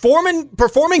averaging performing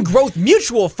growth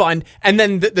mutual fund? And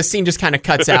then the scene just kind of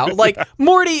cuts out. Like,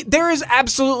 Morty, there is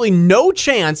absolutely no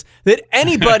chance that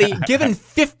anybody given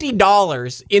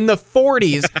 $50 in the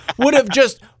 40s would have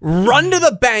just run to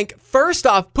the bank, first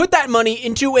off, put that money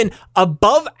into an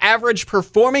above average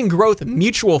performing growth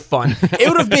mutual fund. It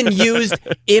would have been used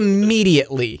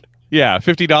immediately. Yeah,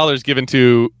 $50 given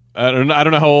to I don't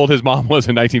know how old his mom was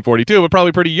in 1942, but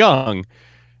probably pretty young.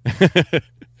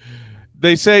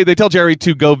 They tell Jerry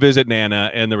to go visit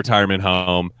Nana in the retirement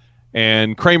home,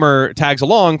 and Kramer tags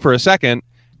along for a second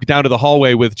down to the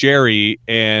hallway with Jerry,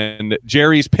 and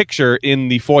Jerry's picture in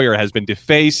the foyer has been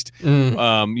defaced.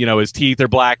 His teeth are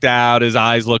blacked out, his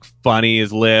eyes look funny,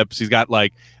 his lips. He's got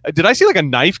did I see a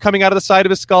knife coming out of the side of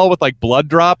his skull with blood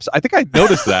drops? I think I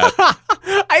noticed that.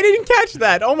 I didn't catch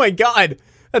that. Oh my God,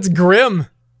 that's grim.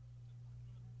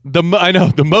 I know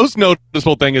the most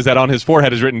noticeable thing is that on his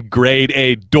forehead is written "Grade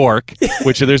A Dork,"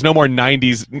 which there's no more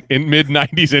mid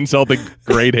 90s insult than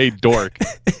 "Grade A Dork."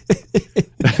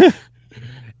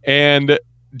 And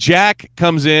Jack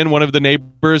comes in, one of the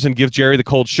neighbors, and gives Jerry the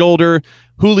cold shoulder.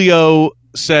 Julio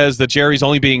says that Jerry's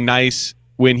only being nice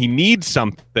when he needs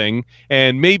something,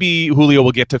 and maybe Julio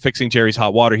will get to fixing Jerry's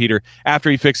hot water heater after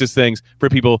he fixes things for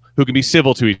people who can be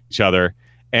civil to each other.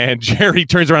 And Jerry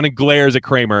turns around and glares at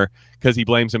Kramer because he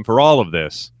blames him for all of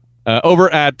this.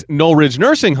 Over at Knoll Ridge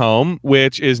Nursing Home,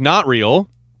 which is not real.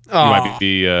 You might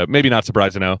be maybe not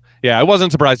surprised to know. Yeah, I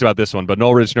wasn't surprised about this one, but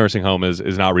Knoll Ridge Nursing Home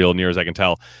is not real, near as I can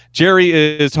tell. Jerry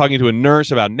is talking to a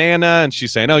nurse about Nana, and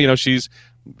she's saying,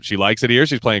 she likes it here.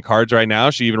 She's playing cards right now.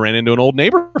 She even ran into an old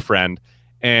neighbor friend.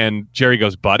 And Jerry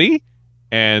goes, "Buddy?"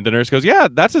 And the nurse goes, "Yeah,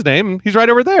 that's his name. He's right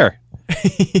over there."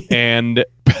 And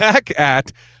back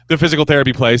at the physical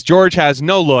therapy place, George has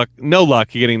no luck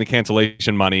getting the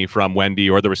cancellation money from Wendy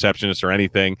or the receptionist or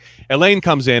anything. Elaine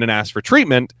comes in and asks for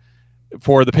treatment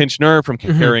for the pinched nerve from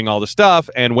carrying all the stuff,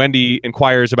 and Wendy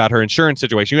inquires about her insurance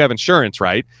situation. You have insurance,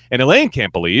 right? And Elaine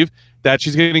can't believe that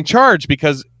she's getting charged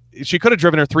because she could have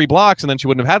driven her 3 blocks and then she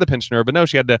wouldn't have had the pinched nerve, but no,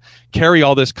 she had to carry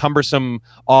all this cumbersome,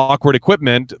 awkward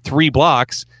equipment 3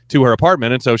 blocks to her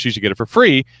apartment, and so she should get it for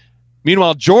free.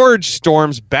 Meanwhile, George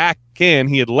storms back in.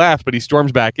 He had left, but he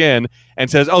storms back in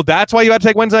and says, "Oh, that's why you had to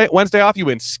take Wednesday off? You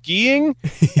went skiing?"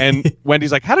 And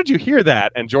Wendy's like, "How did you hear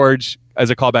that?" And George,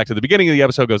 as a callback to the beginning of the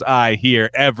episode, goes, "I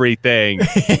hear everything."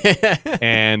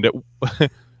 And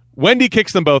Wendy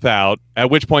kicks them both out, at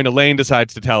which point Elaine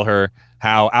decides to tell her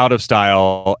how out of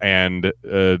style and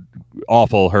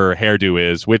awful her hairdo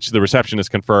is, which the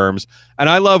receptionist confirms. And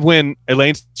I love when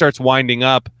Elaine starts winding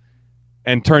up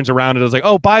and turns around and is like,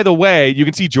 "Oh, by the way," you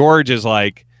can see George is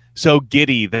so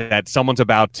giddy that someone's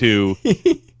about to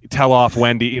tell off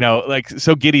Wendy,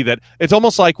 so giddy that it's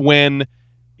almost like when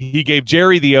he gave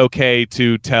Jerry the okay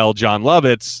to tell John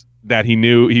Lovitz that he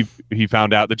knew he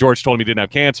found out that George told him he didn't have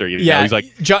cancer. He's like,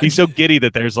 he's so giddy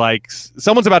that there's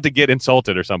someone's about to get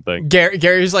insulted or something.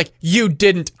 Gary's like, "You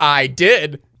didn't, I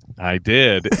did." I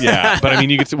did, yeah. But I mean,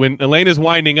 you get when Elaine is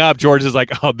winding up, George is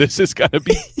like, "Oh, this is gonna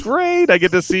be great. I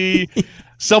get to see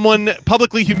someone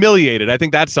publicly humiliated." I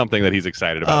think that's something that he's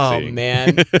excited about seeing. Oh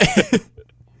man.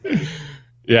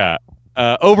 Yeah.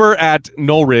 Over at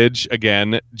Knoll Ridge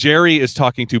again, Jerry is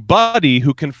talking to Buddy,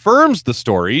 who confirms the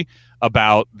story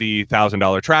about the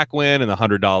 $1,000 track win and the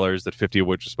 $100 that 50 of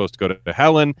which is supposed to go to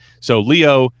Helen. So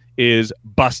Leo is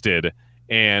busted,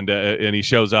 and he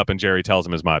shows up, and Jerry tells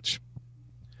him as much.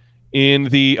 In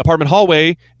the apartment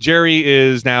hallway, Jerry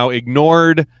is now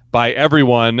ignored by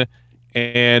everyone,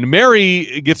 and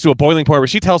Mary gets to a boiling point where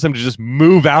she tells him to just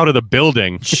move out of the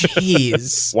building.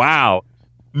 Jeez. Wow.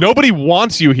 Nobody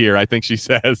wants you here, I think she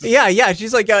says. Yeah.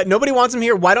 She's like, "Nobody wants him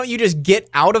here. Why don't you just get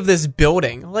out of this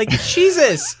building?" Like,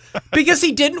 Jesus. Because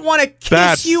he didn't want to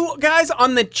kiss you guys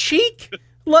on the cheek?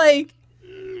 Like,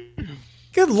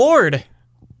 good Lord.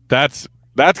 That's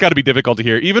got to be difficult to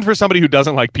hear, even for somebody who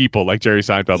doesn't like people like Jerry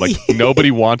Seinfeld. Like,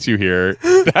 nobody wants you here.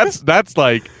 That's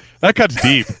like, that cuts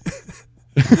deep.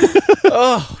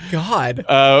 Oh, God.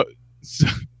 So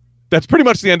that's pretty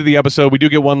much the end of the episode. We do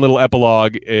get one little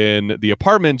epilogue in the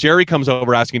apartment. Jerry comes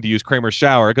over asking to use Kramer's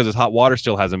shower because his hot water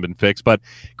still hasn't been fixed. But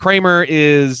Kramer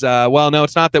is, no,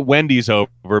 it's not that Wendy's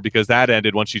over, because that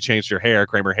ended once she changed her hair.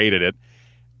 Kramer hated it.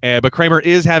 But Kramer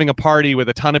is having a party with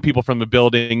a ton of people from the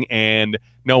building, and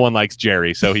no one likes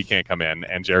Jerry, so he can't come in.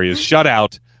 And Jerry is shut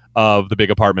out of the big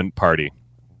apartment party.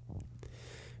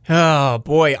 Oh,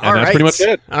 boy. And that's pretty much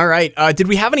it. All right. Did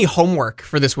we have any homework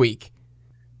for this week?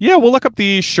 Yeah, we'll look up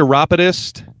the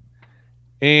chiropodist.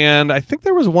 And I think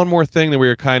there was one more thing that we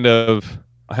were kind of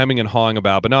hemming and hawing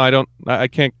about. But no, I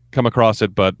can't come across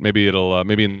it, but maybe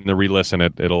maybe in the re-listen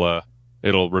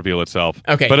it'll reveal itself.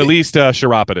 Okay. But at least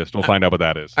chiropodist. We'll find out what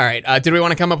that is. All right. Did we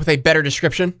want to come up with a better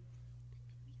description?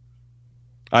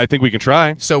 I think we can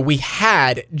try. So we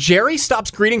had Jerry stops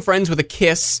greeting friends with a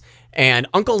kiss, and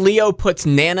Uncle Leo puts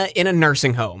Nana in a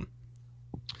nursing home.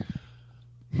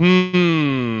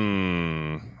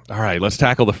 All right, let's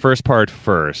tackle the first part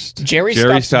first. Jerry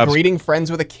stops greeting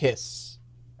friends with a kiss.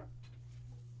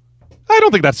 I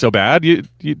don't think that's so bad.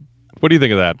 What do you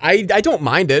think of that? I don't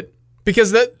mind it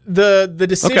because the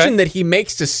decision that he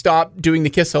makes to stop doing the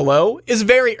kiss hello is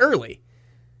very early.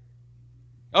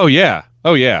 Oh yeah.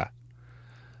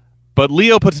 But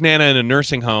Leo puts Nana in a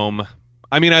nursing home.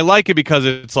 I mean, I like it because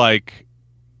it's like,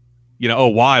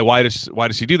 why does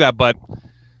she do that? But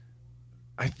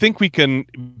I think we can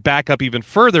back up even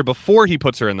further before he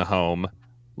puts her in the home.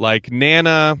 Like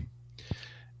Nana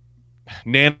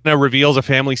reveals a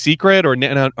family secret, or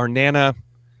Nana,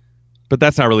 but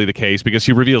that's not really the case because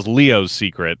she reveals Leo's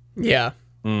secret. Yeah.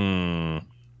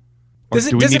 Does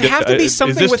it have to be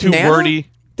something with Nana? Wordy?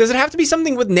 Does it have to be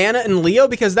something with Nana and Leo?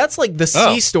 Because that's like the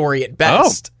C story at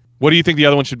best. What do you think the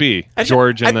other one should be? I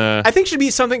think it should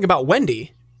be something about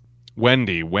Wendy.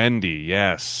 Wendy,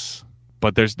 yes.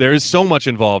 But there is so much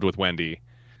involved with Wendy.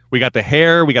 We got the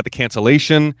hair, we got the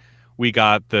cancellation, we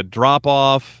got the drop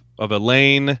off of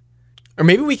Elaine. Or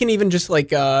maybe we can even just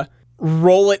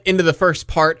roll it into the first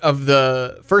part of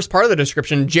the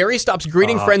description. Jerry stops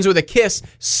greeting friends with a kiss,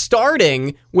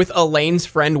 starting with Elaine's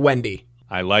friend Wendy.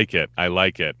 I like it.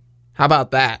 How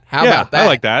about that? I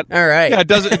like that. All right. Yeah, it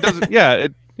doesn't.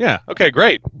 Yeah. Okay,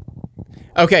 great.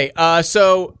 Okay.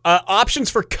 So options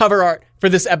for cover art for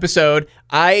this episode.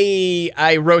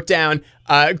 I wrote down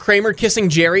Kramer kissing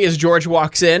Jerry as George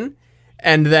walks in,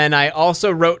 and then I also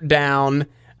wrote down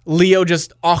Leo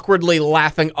just awkwardly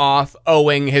laughing off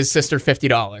owing his sister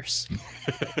 $50.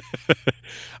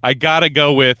 I gotta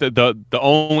go with the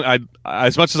only.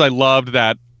 As much as I loved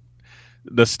that.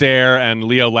 The stare and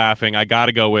Leo laughing, I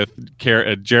gotta go with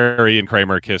Jerry and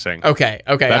Kramer kissing. Okay.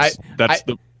 That's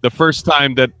the first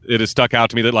time that it has stuck out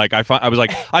to me that I was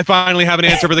like, I finally have an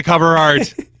answer for the cover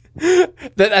art.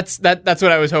 That's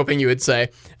what I was hoping you would say.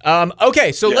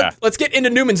 Okay, so let's get into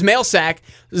Newman's mail sack.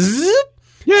 Zip.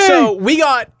 Yay. So we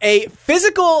got a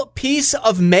physical piece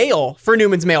of mail for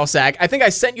Newman's mail sack. I think I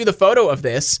sent you the photo of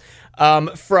this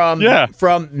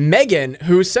from Megan,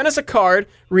 who sent us a card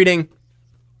reading,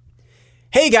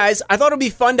 "Hey guys, I thought it would be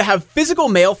fun to have physical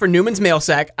mail for Newman's mail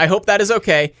sack. I hope that is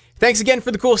okay. Thanks again for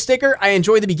the cool sticker. I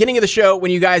enjoy the beginning of the show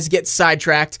when you guys get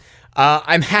sidetracked.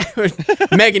 I'm happy."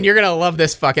 Megan, you're gonna love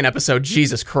this fucking episode.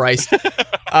 Jesus Christ.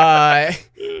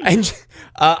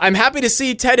 I'm happy to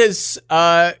see Ted has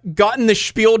gotten the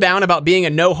spiel down about being a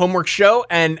no homework show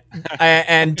and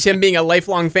Tim being a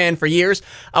lifelong fan for years.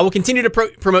 I will continue to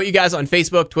promote you guys on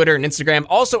Facebook, Twitter, and Instagram.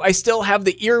 Also, I still have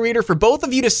the ear reader for both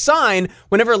of you to sign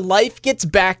whenever life gets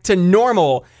back to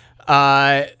normal.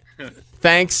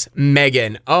 Thanks,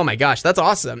 Megan. Oh my gosh, that's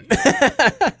awesome.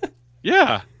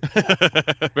 Yeah.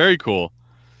 Very cool.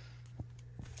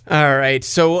 All right,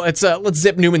 so let's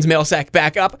zip Newman's mail sack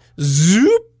back up.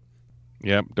 Zoop.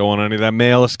 Yep, don't want any of that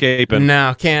mail escaping.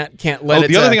 No, can't let it.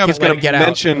 The other thing I was going to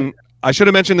mention, I should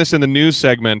have mentioned this in the news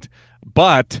segment,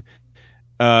 but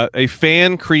a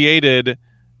fan created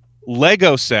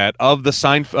Lego set of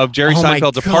Jerry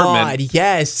Seinfeld's apartment.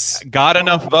 Yes, got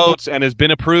enough votes and has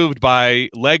been approved by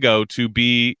Lego to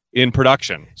be in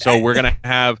production. So we're going to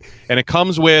have, and it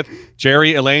comes with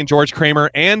Jerry, Elaine, George,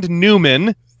 Kramer, and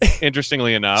Newman.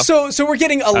 Interestingly enough, so we're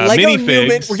getting a Lego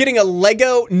Newman. We're getting a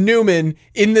Lego Newman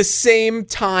in the same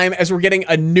time as we're getting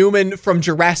a Newman from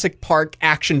Jurassic Park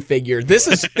action figure. This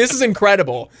is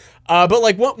incredible. But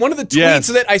like one of the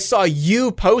tweets that I saw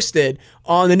you posted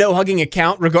on the No Hugging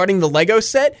account regarding the Lego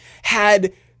set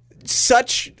had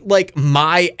such like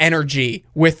my energy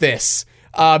with this.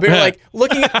 But we're like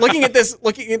looking at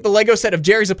the Lego set of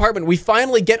Jerry's apartment. We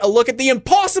finally get a look at the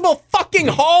impossible fucking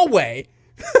hallway.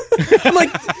 I'm like,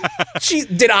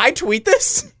 did I tweet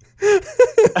this?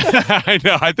 I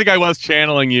know. I think I was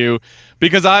channeling you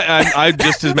because I'm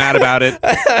just as mad about it.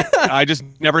 I just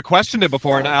never questioned it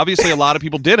before, and obviously a lot of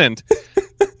people didn't.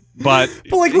 But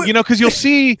like, because you'll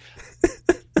see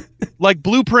like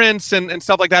blueprints and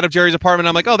stuff like that of Jerry's apartment.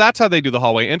 I'm like, oh, that's how they do the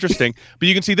hallway. Interesting. But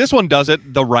you can see this one does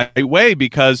it the right way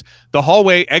because the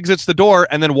hallway exits the door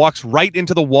and then walks right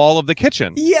into the wall of the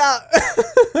kitchen. Yeah.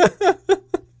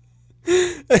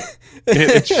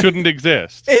 It shouldn't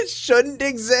exist. It shouldn't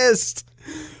exist.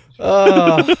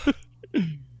 Oh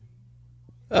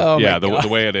yeah, the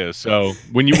way it is. So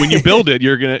when you build it,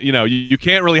 you're gonna you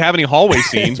can't really have any hallway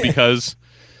scenes because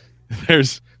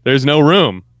there's no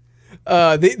room.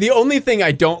 The only thing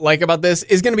I don't like about this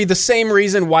is going to be the same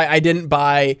reason why I didn't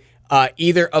buy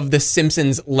either of the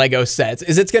Simpsons Lego sets.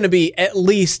 Is it's going to be at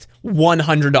least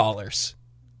 $100.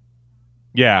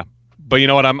 Yeah. But you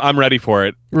know what? I'm ready for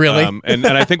it. Really? And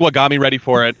I think what got me ready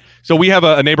for it. So we have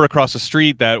a neighbor across the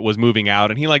street that was moving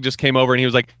out, and he like just came over and he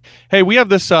was like, "Hey, we have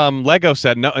this Lego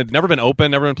set. No, it's never been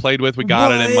opened, never been played with. We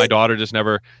got it, and my daughter just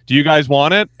never. Do you guys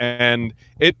want it?" And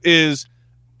it is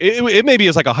it maybe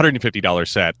is like $150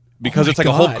 set because it's like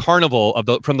a whole carnival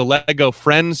from the Lego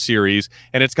Friends series,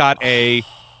 and it's got a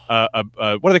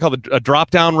what do they call a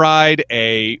drop down ride,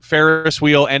 a Ferris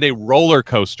wheel, and a roller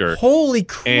coaster. Holy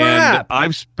crap!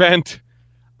 And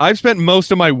I've spent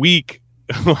most of my week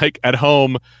like at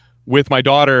home with my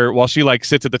daughter while she like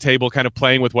sits at the table, kind of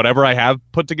playing with whatever I have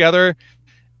put together.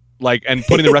 Like, and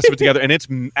putting the rest of it together, and it's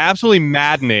absolutely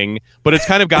maddening, but it's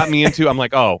kind of got me into, I'm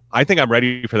like, oh, I think I'm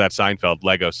ready for that Seinfeld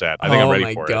Lego set. I think I'm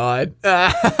ready for it. Oh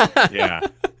my God. Yeah.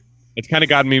 It's kind of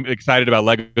gotten me excited about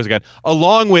Legos again,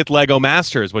 along with Lego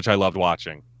Masters, which I loved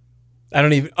watching. I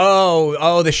don't even,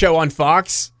 the show on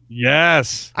Fox?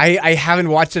 Yes. I haven't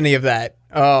watched any of that.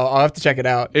 Oh, I'll have to check it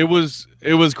out. It was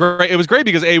great. It was great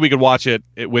because we could watch it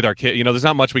with our kid. You know, there's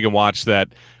not much we can watch that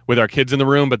with our kids in the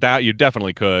room, but that you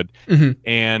definitely could. Mm-hmm.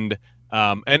 And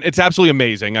it's absolutely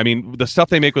amazing. I mean, the stuff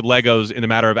they make with Legos in a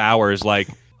matter of hours, like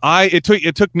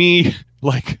it took me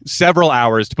like several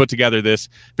hours to put together this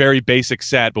very basic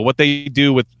set, but what they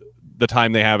do with the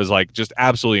time they have is like just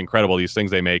absolutely incredible. These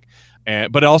things they make.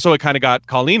 But also, it kind of got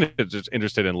Colleen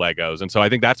interested in Legos, and so I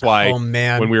think that's why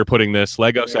when we were putting this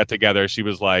Lego set together, she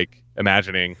was like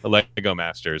imagining a Lego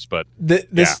Masters. But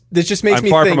this just makes I'm me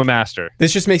far think, from a master.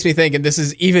 This just makes me think, and this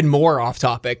is even more off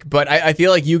topic, but I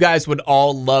feel like you guys would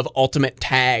all love Ultimate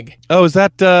Tag. Oh, is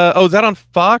that on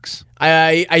Fox?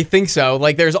 I think so.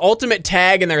 Like, there's Ultimate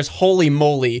Tag and there's Holy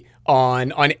Moly on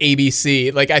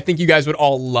ABC. Like, I think you guys would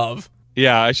all love.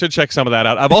 Yeah, I should check some of that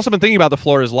out. I've also been thinking about The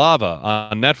Floor is Lava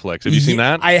on Netflix. Have you seen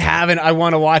that? I haven't. I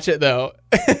want to watch it though.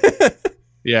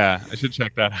 Yeah, I should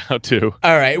check that out too.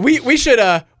 All right, we should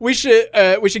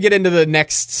get into the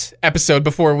next episode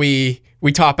before we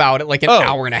top out at like an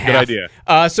hour and a half. Good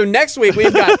idea. So next week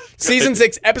we've got season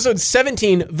 6, episode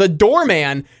 17, The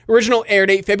Doorman. Original air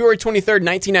date February 23rd,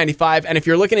 1995. And if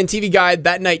you're looking in TV Guide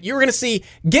that night, you're gonna see.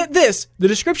 Get this. The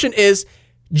description is: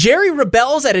 Jerry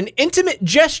rebels at an intimate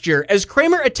gesture as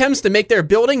Kramer attempts to make their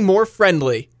building more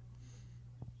friendly.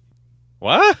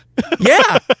 What?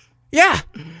 Yeah.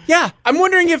 I'm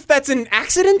wondering if that's an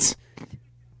accident.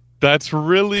 That's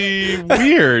really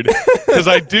weird because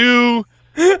I do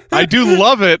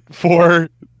love it for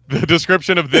the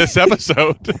description of this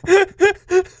episode.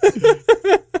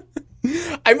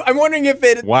 I'm wondering if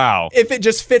it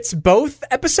just fits both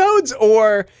episodes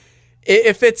or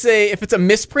if it's a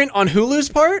misprint on Hulu's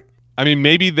part. I mean,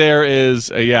 maybe there is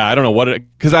I don't know what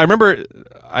it, because I remember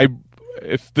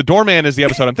if The Doorman is the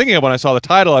episode I'm thinking of when I saw the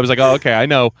title, I was like, oh, okay, I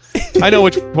know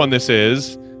which one this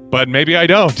is, but maybe I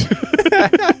don't.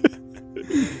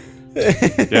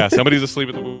 Yeah, somebody's asleep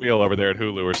at the wheel over there at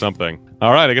Hulu or something.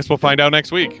 All right, I guess we'll find out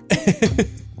next week.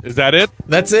 Is that it?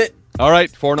 That's it. All right,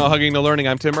 for No Hugging, No Learning,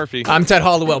 I'm Tim Murphy. I'm Ted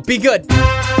Hollowell. Be good.